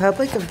notifying the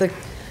public of the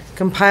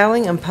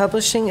compiling and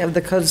publishing of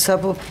the Code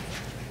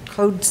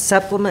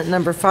Supplement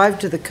number 5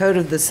 to the Code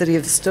of the City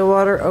of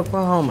Stillwater,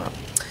 Oklahoma.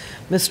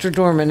 Mr.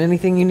 Dorman,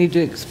 anything you need to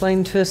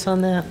explain to us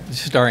on that?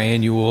 It's just our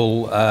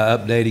annual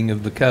updating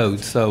of the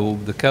code. So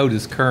the code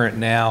is current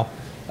now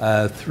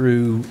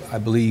through, I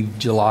believe,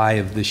 July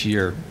of this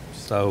year.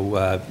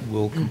 So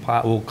we'll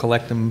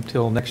collect them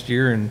till next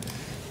year and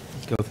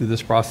go through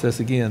this process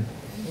again.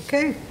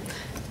 Okay.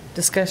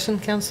 Discussion,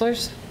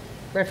 councilors?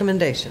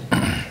 Recommendation?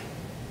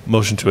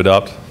 Motion to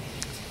adopt.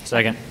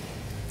 Second.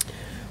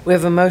 We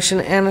have a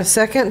motion and a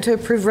second to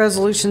approve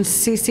resolution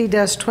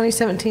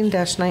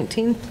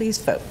CC-2017-19. Please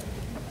vote.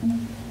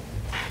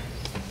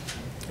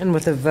 And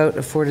with a vote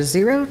of 4 to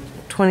 0,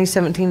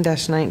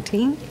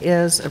 2017-19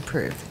 is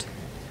approved.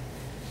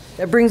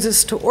 That brings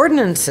us to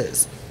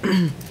ordinances.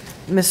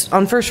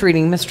 On first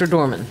reading, Mr.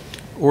 Dorman.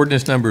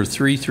 Ordinance number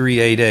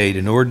 3388,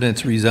 an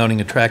ordinance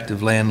rezoning a tract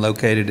of land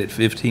located at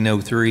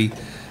 1503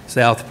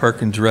 South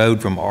Perkins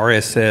Road from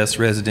RSS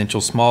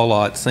Residential Small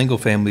Lot Single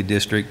Family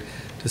District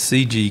to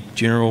CG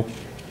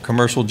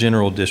Commercial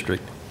General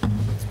District.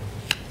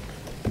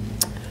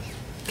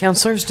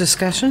 Councilors,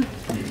 discussion?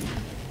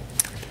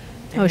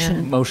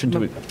 Motion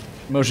to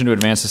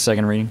advance the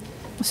second reading.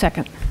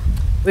 Second.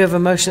 We have a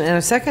motion and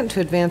a second to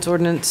advance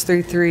ordinance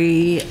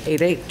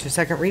 3388 to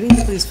second reading.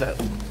 Please vote.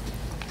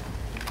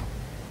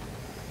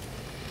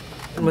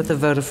 And with a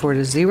vote of 4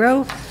 to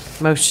 0,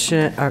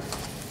 motion,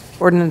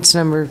 ordinance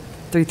number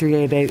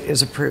 3388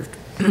 is approved,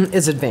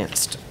 is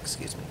advanced.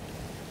 Excuse me.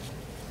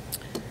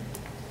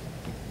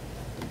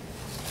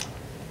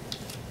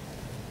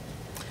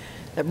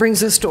 That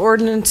brings us to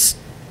ordinance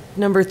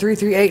number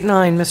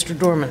 3389. Mr.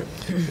 Dorman.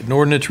 An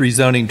ordinance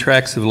rezoning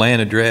tracts of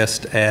land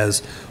addressed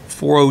as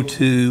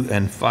 402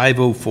 and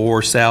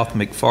 504 South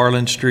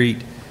McFarland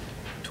Street,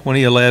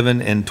 2011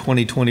 and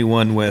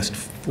 2021 West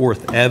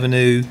 4th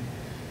Avenue,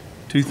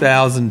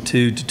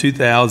 2002 to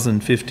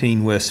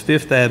 2015 West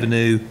 5th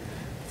Avenue,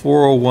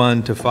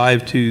 401 to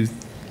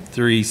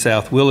 523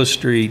 South Willis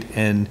Street,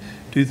 and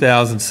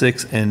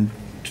 2006 and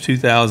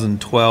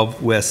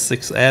 2012 West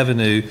 6th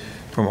Avenue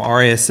from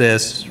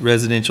RSS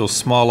Residential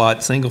Small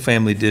Lot Single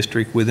Family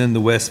District within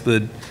the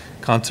Westwood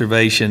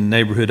Conservation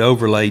Neighborhood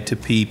Overlay to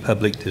P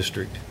Public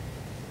District.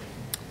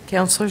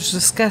 Councilors,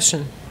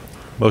 discussion.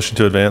 Motion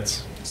to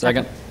advance.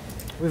 Second.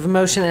 We have a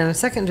motion and a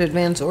second to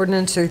advance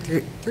ordinance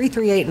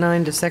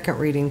 3389 to second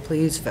reading.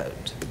 Please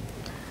vote.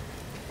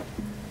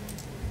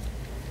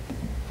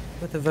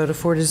 With a vote of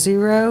 4 to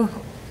 0,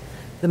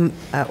 the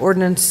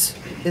ordinance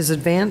is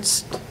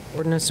advanced.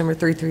 Ordinance number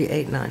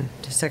 3389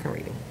 to second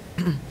reading.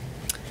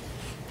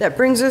 That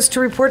brings us to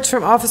reports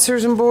from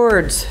officers and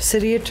boards.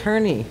 City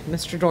Attorney,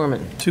 Mr.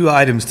 Dorman. 2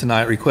 items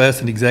tonight.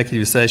 Request an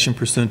executive session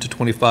pursuant to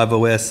 25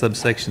 OS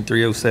subsection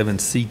 307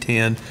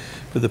 C10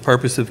 for the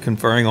purpose of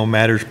conferring on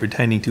matters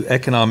pertaining to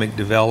economic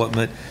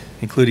development,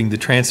 including the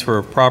transfer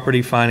of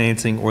property,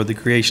 financing, or the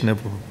creation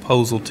of a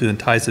proposal to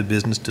entice a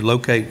business to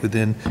locate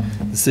within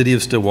the City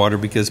of Stillwater,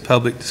 because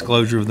public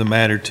disclosure of the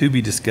matter to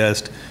be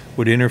discussed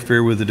would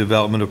interfere with the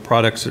development of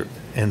products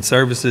and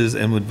services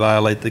and would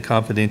violate the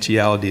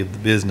confidentiality of the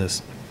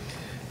business.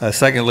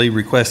 Secondly,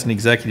 request an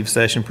executive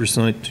session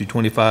pursuant to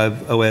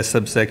 25 OS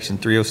subsection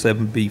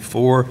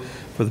 307B4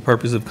 for the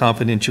purpose of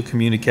confidential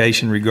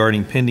communication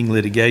regarding pending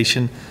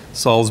litigation,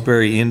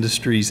 Salisbury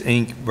Industries,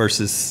 Inc.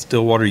 versus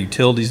Stillwater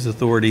Utilities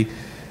Authority,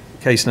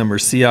 case number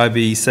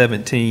CIV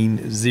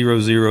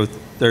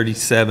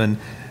 170037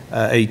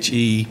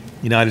 HE,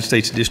 United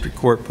States District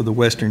Court for the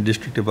Western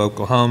District of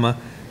Oklahoma.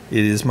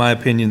 It is my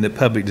opinion that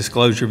public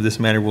disclosure of this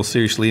matter will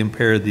seriously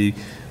impair the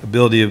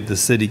ability of the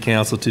City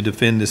Council to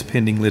defend this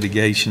pending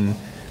litigation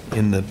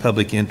in the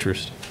public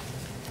interest.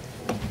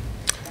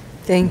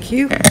 Thank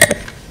you.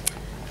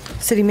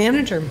 City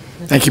Manager.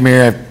 Thank you,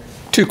 Mayor. I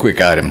have two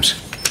quick items.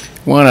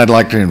 One, I'd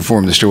like to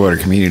inform the Stillwater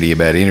community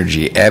about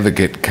energy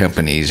advocate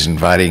companies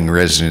inviting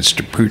residents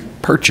to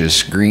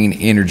purchase green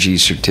energy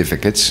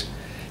certificates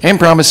and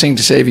promising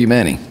to save you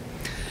money.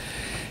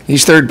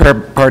 These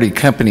third-party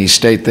companies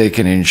state they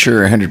can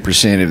ensure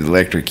 100% of the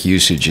electric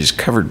usage is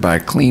covered by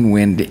clean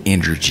wind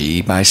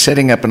energy by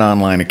setting up an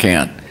online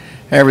account.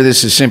 However,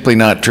 this is simply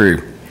not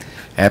true.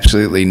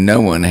 Absolutely no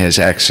one has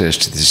access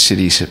to the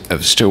City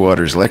of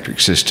Stillwater's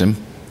electric system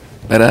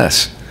but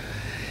us.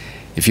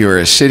 If you are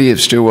a City of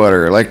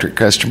Stillwater electric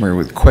customer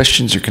with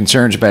questions or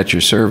concerns about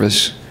your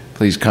service,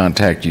 please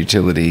contact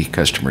Utility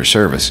Customer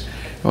Service.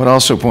 I would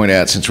also point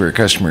out, since we're a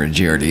customer of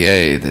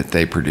GRDA, that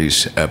they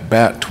produce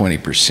about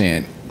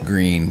 20%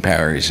 green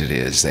power as it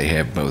is. They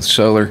have both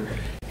solar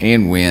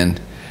and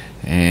wind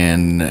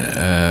and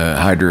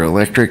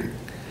hydroelectric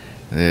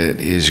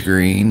that is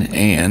green,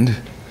 and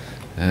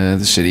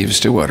the City of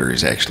Stillwater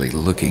is actually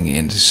looking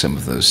into some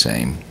of those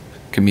same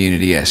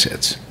community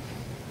assets.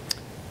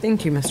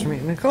 Thank you, Mr.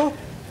 McNichol.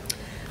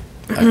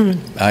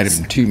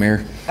 Item 2,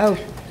 Mayor. Oh,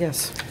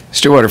 yes.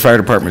 Stillwater Fire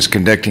Department is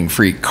conducting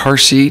free car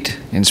seat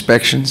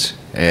inspections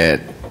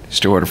at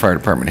Stillwater Fire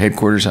Department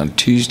headquarters on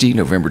Tuesday,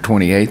 November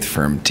 28th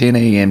from 10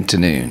 a.m. to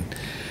noon.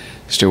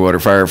 Stillwater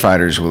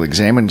firefighters will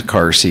examine the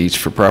car seats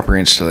for proper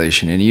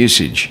installation and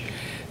usage.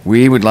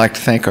 We would like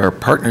to thank our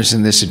partners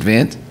in this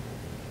event: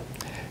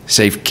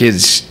 Safe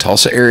Kids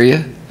Tulsa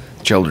area,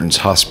 Children's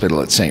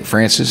Hospital at St.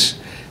 Francis,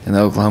 and the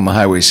Oklahoma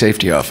Highway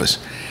Safety Office.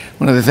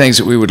 One of the things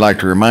that we would like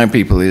to remind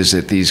people is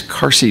that these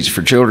car seats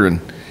for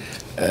children,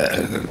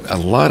 a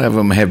lot of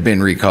them have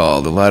been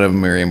recalled. A lot of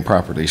them are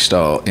improperly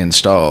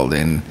installed,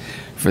 and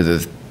for the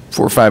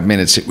 4 or 5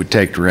 minutes it would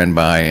take to run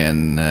by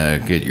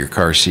and get your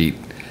car seat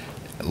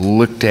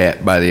looked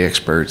at by the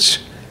experts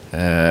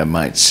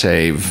might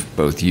save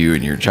both you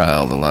and your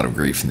child a lot of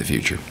grief in the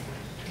future.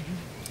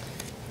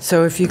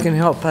 So if you can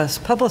help us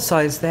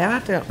publicize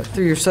that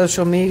through your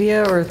social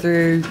media or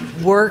through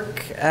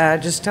work,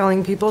 just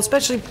telling people,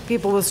 especially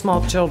people with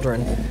small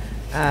children,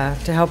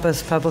 to help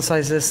us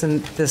publicize this,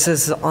 and this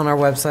is on our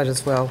website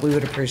as well. We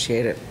would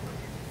appreciate it.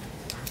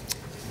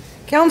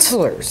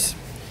 Counselors,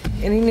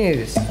 any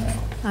news?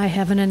 I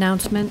have an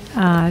announcement.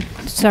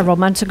 Several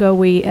months ago,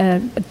 we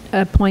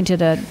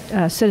appointed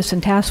a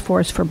citizen task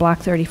force for Block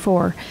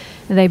 34.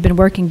 And they've been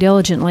working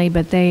diligently,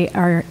 but they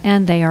are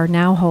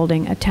now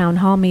holding a town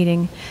hall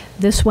meeting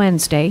this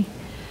Wednesday,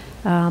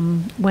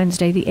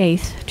 Wednesday the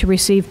 8th, to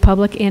receive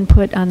public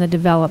input on the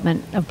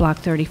development of Block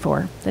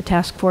 34. The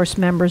task force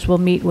members will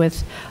meet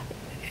with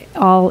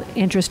all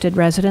interested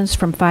residents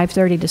from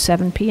 5:30 to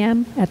 7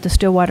 p.m. at the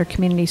Stillwater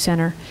Community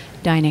Center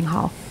Dining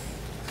Hall.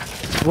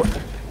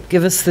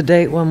 Give us the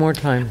date one more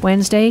time.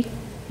 Wednesday,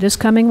 this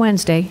coming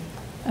Wednesday,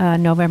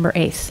 November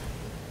 8th.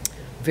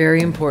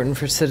 Very important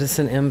for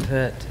citizen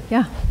input.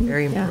 Yeah.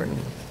 Very important.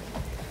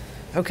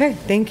 Yeah. Okay,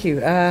 thank you.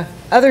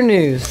 Other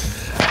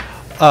news?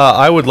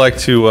 I would like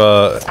to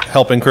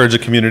help encourage the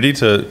community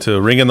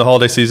to ring in the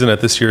holiday season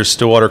at this year's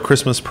Stillwater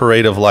Christmas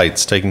Parade of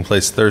Lights, taking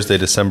place Thursday,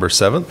 December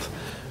 7th.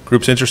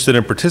 Groups interested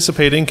in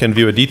participating can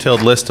view a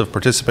detailed list of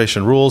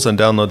participation rules and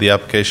download the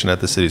application at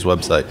the city's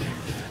website.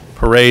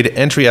 Parade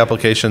entry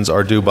applications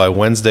are due by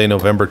Wednesday,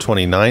 November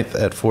 29th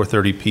at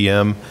 4:30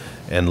 p.m.,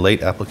 and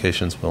late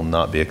applications will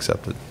not be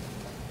accepted.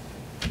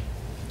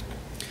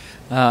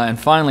 And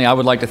finally, I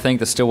would like to thank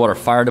the Stillwater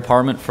Fire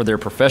Department for their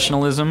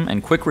professionalism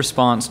and quick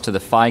response to the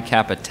Phi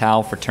Kappa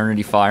Tau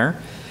fraternity fire.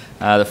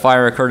 The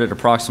fire occurred at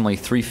approximately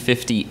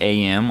 3:50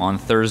 a.m. on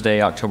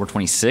Thursday, October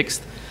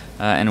 26th,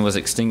 and was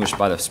extinguished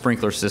by the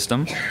sprinkler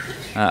system.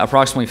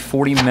 Approximately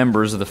 40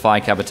 members of the Phi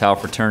Kappa Tau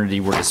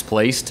fraternity were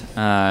displaced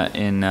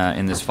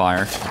in this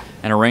fire,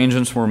 and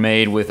arrangements were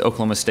made with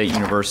Oklahoma State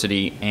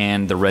University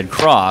and the Red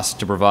Cross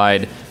to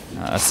provide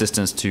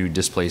assistance to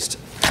displaced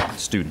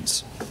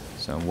students.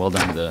 So well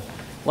done to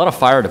a lot of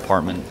fire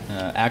department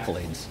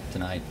accolades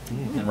tonight,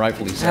 and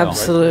rightfully so.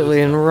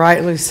 Absolutely, and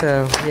rightly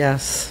so,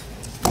 yes.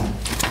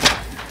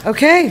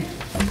 Okay,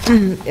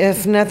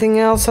 if nothing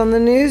else on the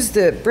news,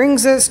 that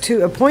brings us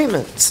to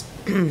appointments.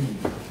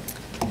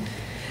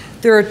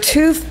 There are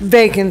 2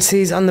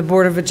 vacancies on the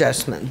Board of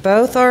Adjustment.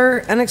 Both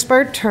are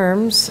unexpired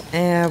terms,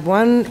 and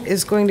one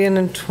is going to end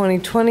in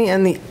 2020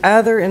 and the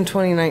other in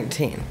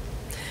 2019.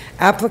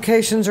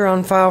 Applications are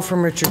on file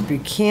from Richard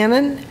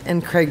Buchanan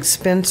and Craig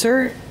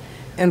Spencer,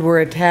 and were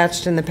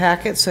attached in the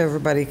packet so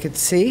everybody could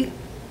see.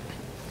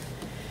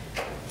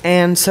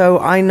 And so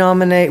I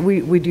nominate,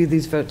 we do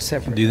these votes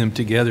separately. Do them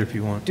together if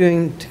you want.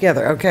 Doing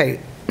together, okay.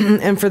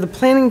 And for the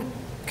Planning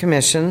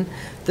Commission,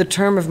 The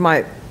term of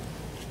Mike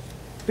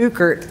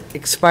Buchert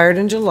expired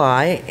in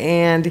July,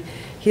 and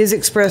he has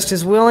expressed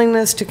his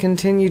willingness to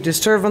continue to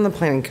serve on the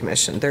Planning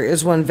Commission. There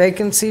is one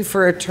vacancy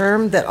for a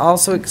term that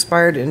also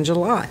expired in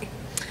July.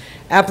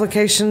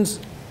 Applications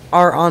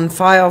are on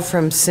file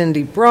from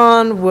Cindy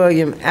Braun,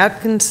 William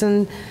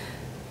Atkinson,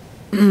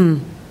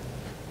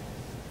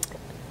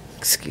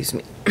 excuse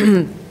me,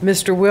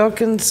 Mr.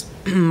 Wilkins,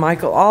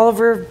 Michael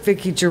Oliver,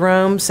 Vicki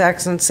Jerome,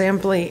 Saxon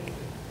Sampley,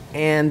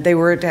 and they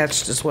were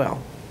attached as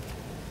well.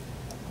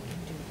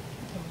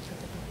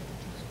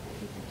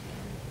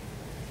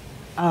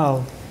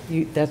 Oh,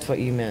 that's what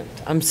you meant.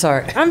 I'm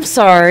sorry. I'm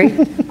sorry.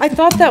 I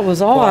thought that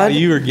was odd. While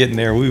you were getting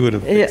there, we would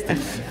have fixed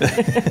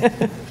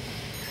it.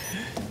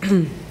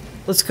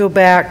 Let's go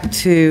back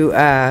to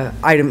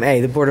item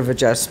A, the Board of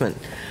Adjustment.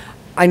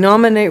 I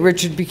nominate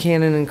Richard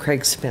Buchanan and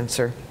Craig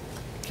Spencer,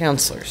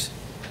 counselors.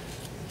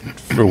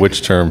 For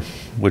which term?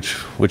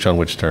 Which on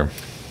which term?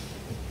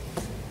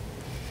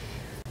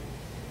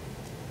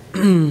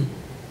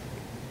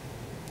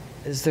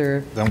 Is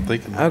there? I'm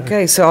thinking.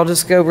 Okay, so I'll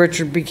just go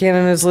Richard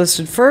Buchanan is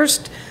listed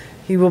first.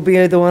 He will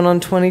be the one on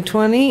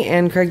 2020,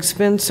 and Craig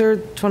Spencer,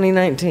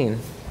 2019.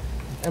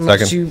 Unless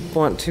Second. you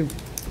want to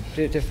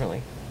do it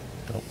differently.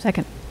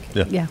 Second.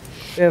 Yeah.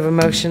 We have a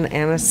motion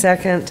and a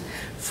second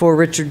for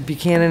Richard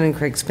Buchanan and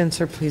Craig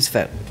Spencer. Please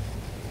vote.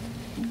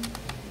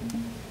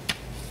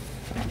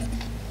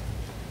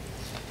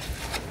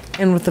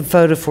 And with a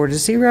vote of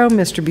 4-0,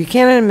 Mr.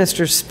 Buchanan and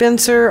Mr.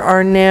 Spencer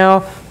are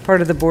now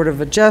part of the Board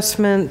of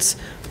Adjustments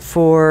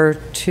for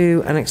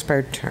 2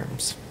 unexpired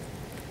terms.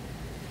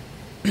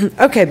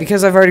 Okay,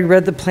 because I've already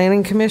read the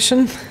Planning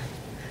Commission,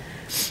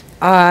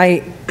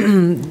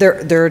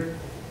 there are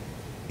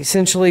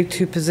essentially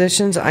 2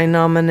 positions. I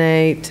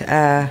nominate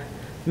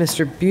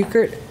Mr.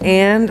 Buchert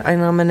and I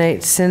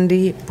nominate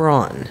Cindy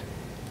Braun.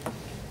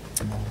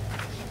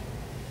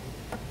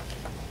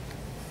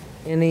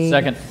 Any?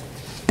 Second.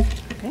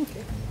 Okay.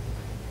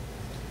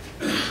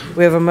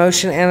 We have a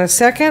motion and a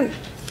second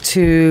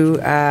to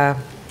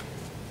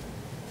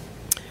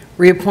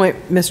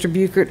reappoint Mr.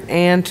 Buchert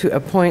and to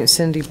appoint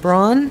Cindy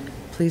Braun.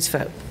 Please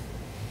vote.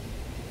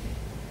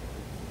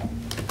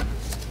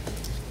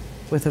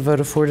 With a vote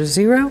of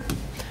 4-0,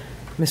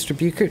 Mr.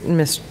 Buchert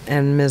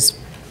and Ms.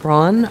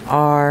 Braun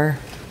are,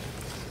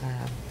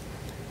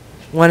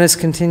 one is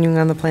continuing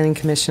on the Planning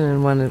Commission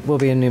and one will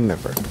be a new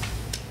member.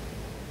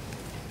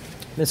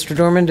 Mr.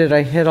 Dorman, did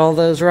I hit all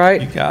those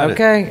right? You got it.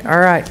 Okay, all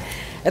right.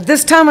 At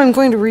this time, I'm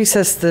going to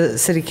recess the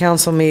City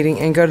Council meeting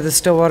and go to the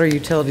Stillwater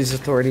Utilities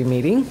Authority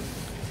meeting.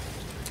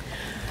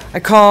 I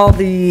call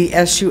the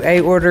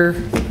SUA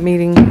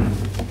meeting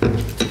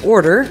to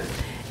order.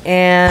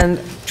 And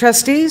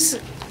trustees,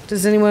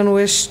 does anyone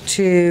wish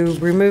to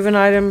remove an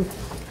item,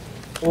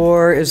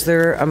 or is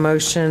there a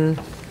motion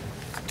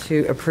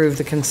to approve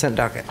the consent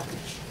docket?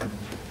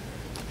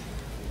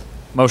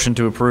 Motion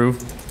to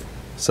approve.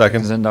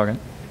 Second. Consent docket.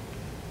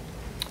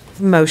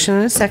 Motion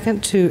and a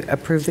second to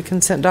approve the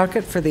consent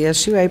docket for the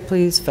SUA.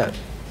 Please vote.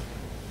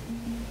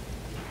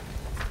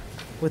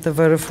 With a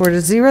vote of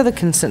 4-0, the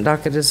consent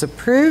docket is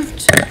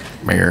approved.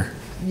 Mayor?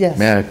 Yes.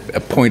 May I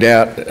point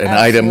out an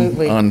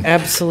Absolutely. item on?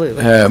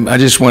 Absolutely. I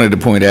just wanted to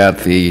point out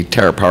the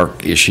Tower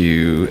Park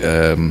issue.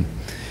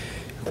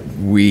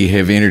 We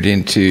have entered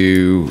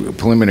into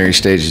preliminary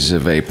stages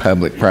of a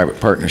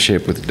public-private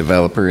partnership with the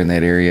developer in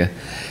that area.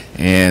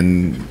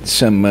 And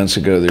some months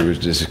ago, there was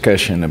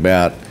discussion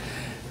about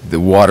the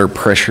water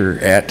pressure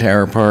at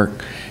Tower Park.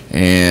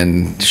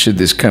 And should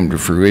this come to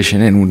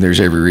fruition, and there's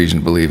every reason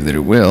to believe that it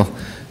will,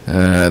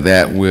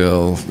 that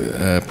will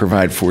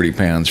provide 40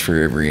 pounds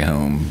for every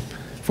home,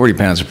 40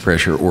 pounds of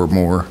pressure or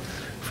more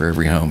for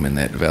every home in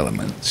that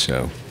development.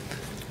 So,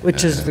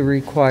 Which is the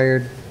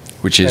required.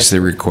 which is the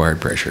required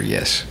pressure,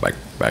 yes,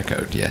 by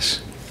code,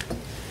 yes.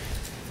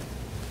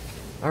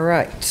 All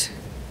right.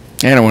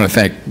 And I want to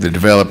thank the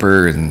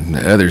developer and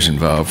the others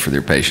involved for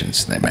their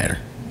patience in that matter.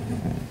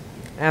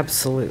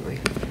 Absolutely.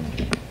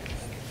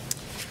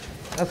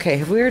 Okay,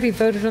 have we already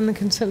voted on the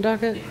consent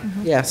docket?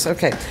 Yes,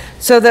 okay.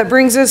 So that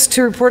brings us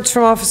to reports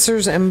from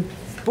officers and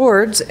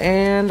boards,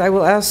 and I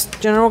will ask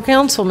General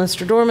Counsel,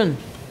 Mr. Dorman.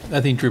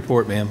 Nothing to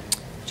report, ma'am.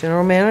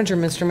 General Manager,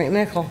 Mr.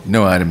 McNichol.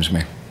 No items,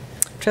 Mayor.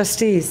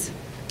 Trustees,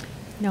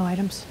 No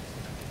items.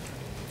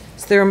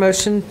 is there a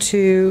motion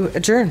to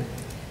adjourn?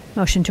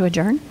 Motion to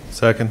adjourn?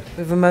 Second.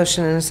 We have a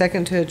motion and a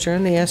second to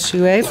adjourn the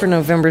SUA for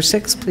November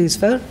 6th. Please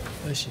vote.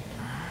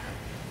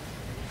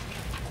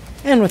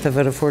 And with a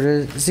vote of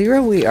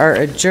 4-0, we are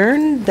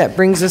adjourned. That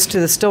brings us to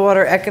the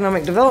Stillwater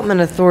Economic Development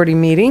Authority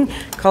meeting.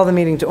 Call the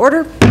meeting to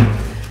order.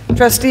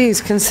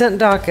 Trustees, consent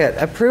docket,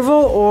 approval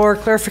or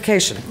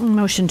clarification?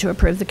 Motion to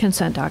approve the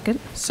consent docket.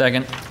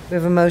 Second. We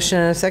have a motion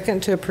and a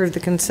second to approve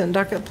the consent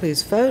docket.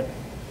 Please vote.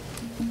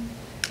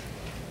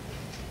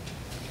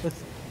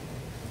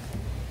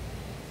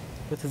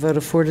 With a vote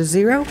of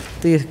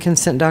 4-0, the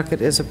consent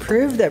docket is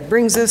approved. That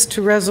brings us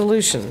to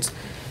resolutions.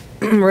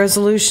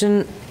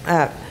 Resolution,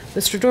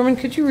 Mr. Dorman,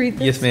 could you read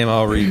this? Yes, ma'am,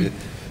 I'll read it.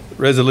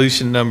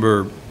 Resolution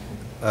number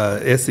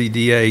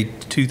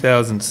SEDA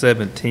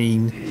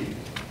 2017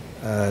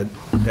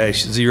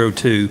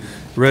 -02,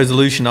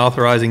 resolution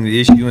authorizing the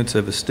issuance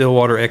of a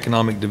Stillwater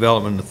Economic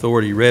Development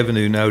Authority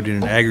revenue note in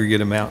an aggregate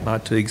amount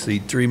not to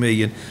exceed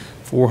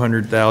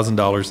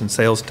 $3,400,000 in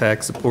sales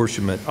tax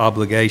apportionment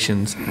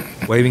obligations,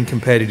 waiving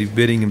competitive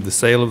bidding of the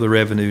sale of the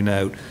revenue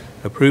note,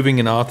 approving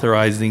and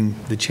authorizing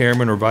the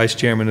chairman or vice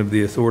chairman of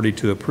the authority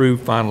to approve,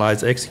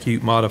 finalize,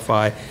 execute,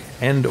 modify,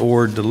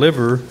 and/or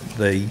deliver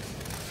the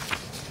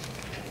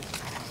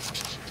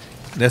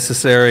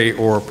necessary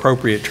or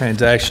appropriate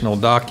transactional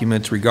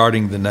documents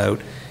regarding the note,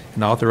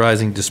 and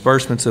authorizing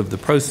disbursements of the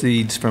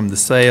proceeds from the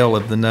sale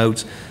of the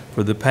notes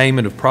for the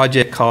payment of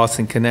project costs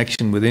in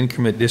connection with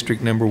Increment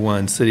District Number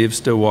 1, City of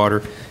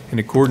Stillwater, in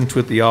accordance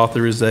with the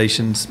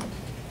authorizations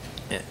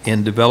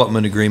and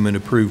development agreement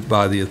approved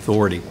by the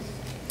authority.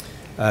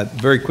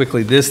 Very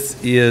quickly,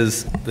 this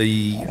is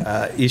the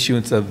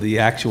issuance of the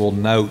actual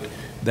note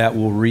that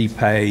will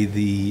repay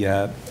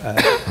the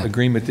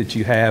agreement that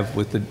you have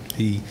with the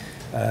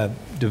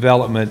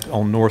development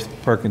on North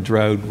Perkins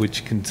Road,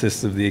 which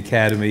consists of the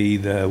Academy,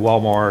 the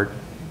Walmart,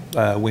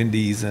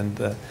 Wendy's, and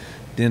the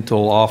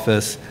dental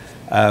office.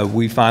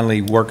 We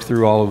finally worked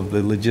through all of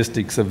the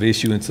logistics of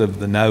issuance of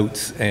the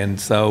notes, and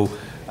so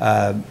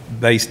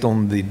based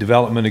on the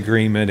development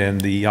agreement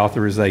and the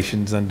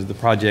authorizations under the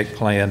project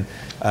plan,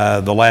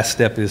 the last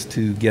step is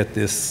to get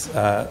this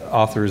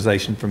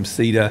authorization from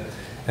SEDA.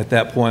 At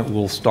that point,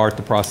 we'll start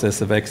the process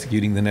of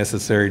executing the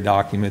necessary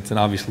documents and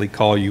obviously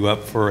call you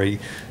up for a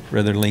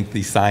rather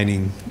lengthy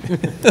signing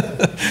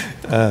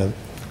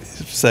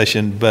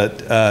session, but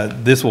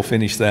this will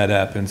finish that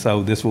up, and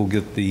so this will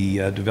get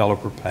the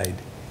developer paid.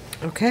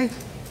 Okay.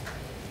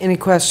 Any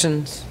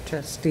questions,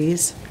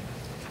 trustees?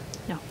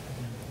 No.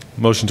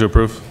 Motion to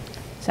approve.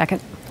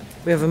 Second.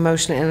 We have a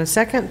motion and a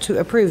second to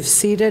approve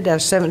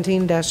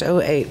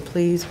SEDA-17-08.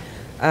 Please,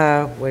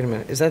 wait a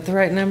minute, is that the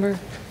right number?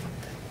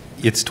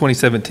 It's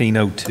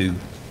 2017-02.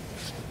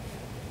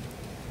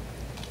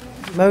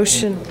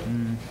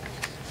 Motion.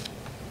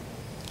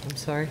 I'm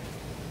sorry.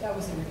 That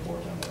was the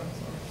report number, I'm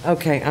sorry.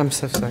 Okay, I'm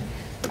so sorry.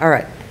 All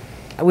right.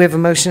 We have a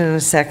motion and a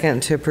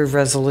second to approve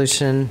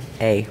Resolution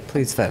A.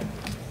 Please vote.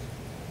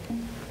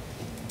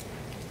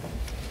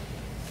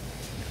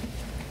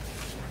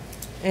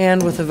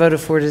 And with a vote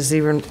of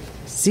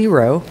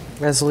 4-0,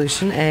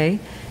 Resolution A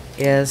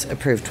is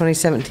approved,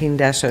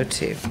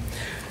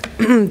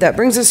 2017-02. That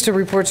brings us to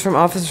reports from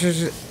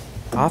officers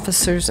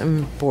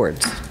and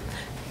boards.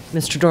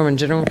 Mr. Dorman,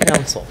 General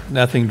Counsel.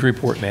 Nothing to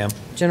report, ma'am.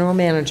 General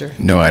Manager.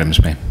 No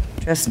items, ma'am.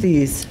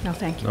 Trustees. No,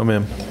 thank you. No,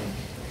 ma'am.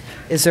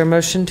 Is there a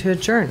motion to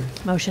adjourn?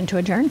 Motion to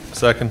adjourn.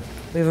 Second.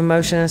 We have a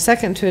motion and a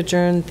second to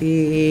adjourn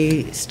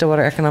the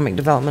Stillwater Economic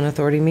Development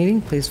Authority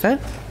meeting. Please vote.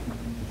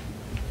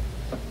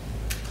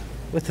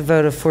 With a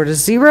vote of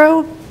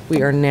 4-0,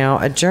 we are now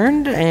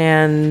adjourned,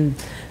 and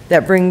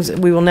that brings,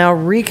 we will now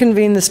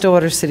reconvene the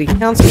Stillwater City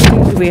Council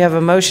meeting. Do we have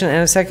a motion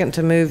and a second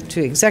to move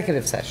to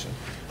executive session?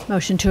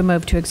 Motion to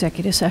move to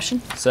executive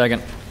session.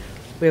 Second.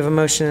 We have a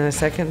motion and a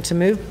second to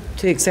move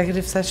to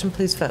executive session.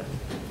 Please vote.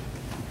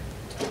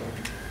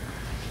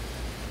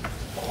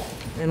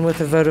 And with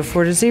a vote of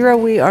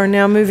 4-0, we are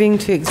now moving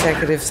to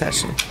executive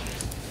session.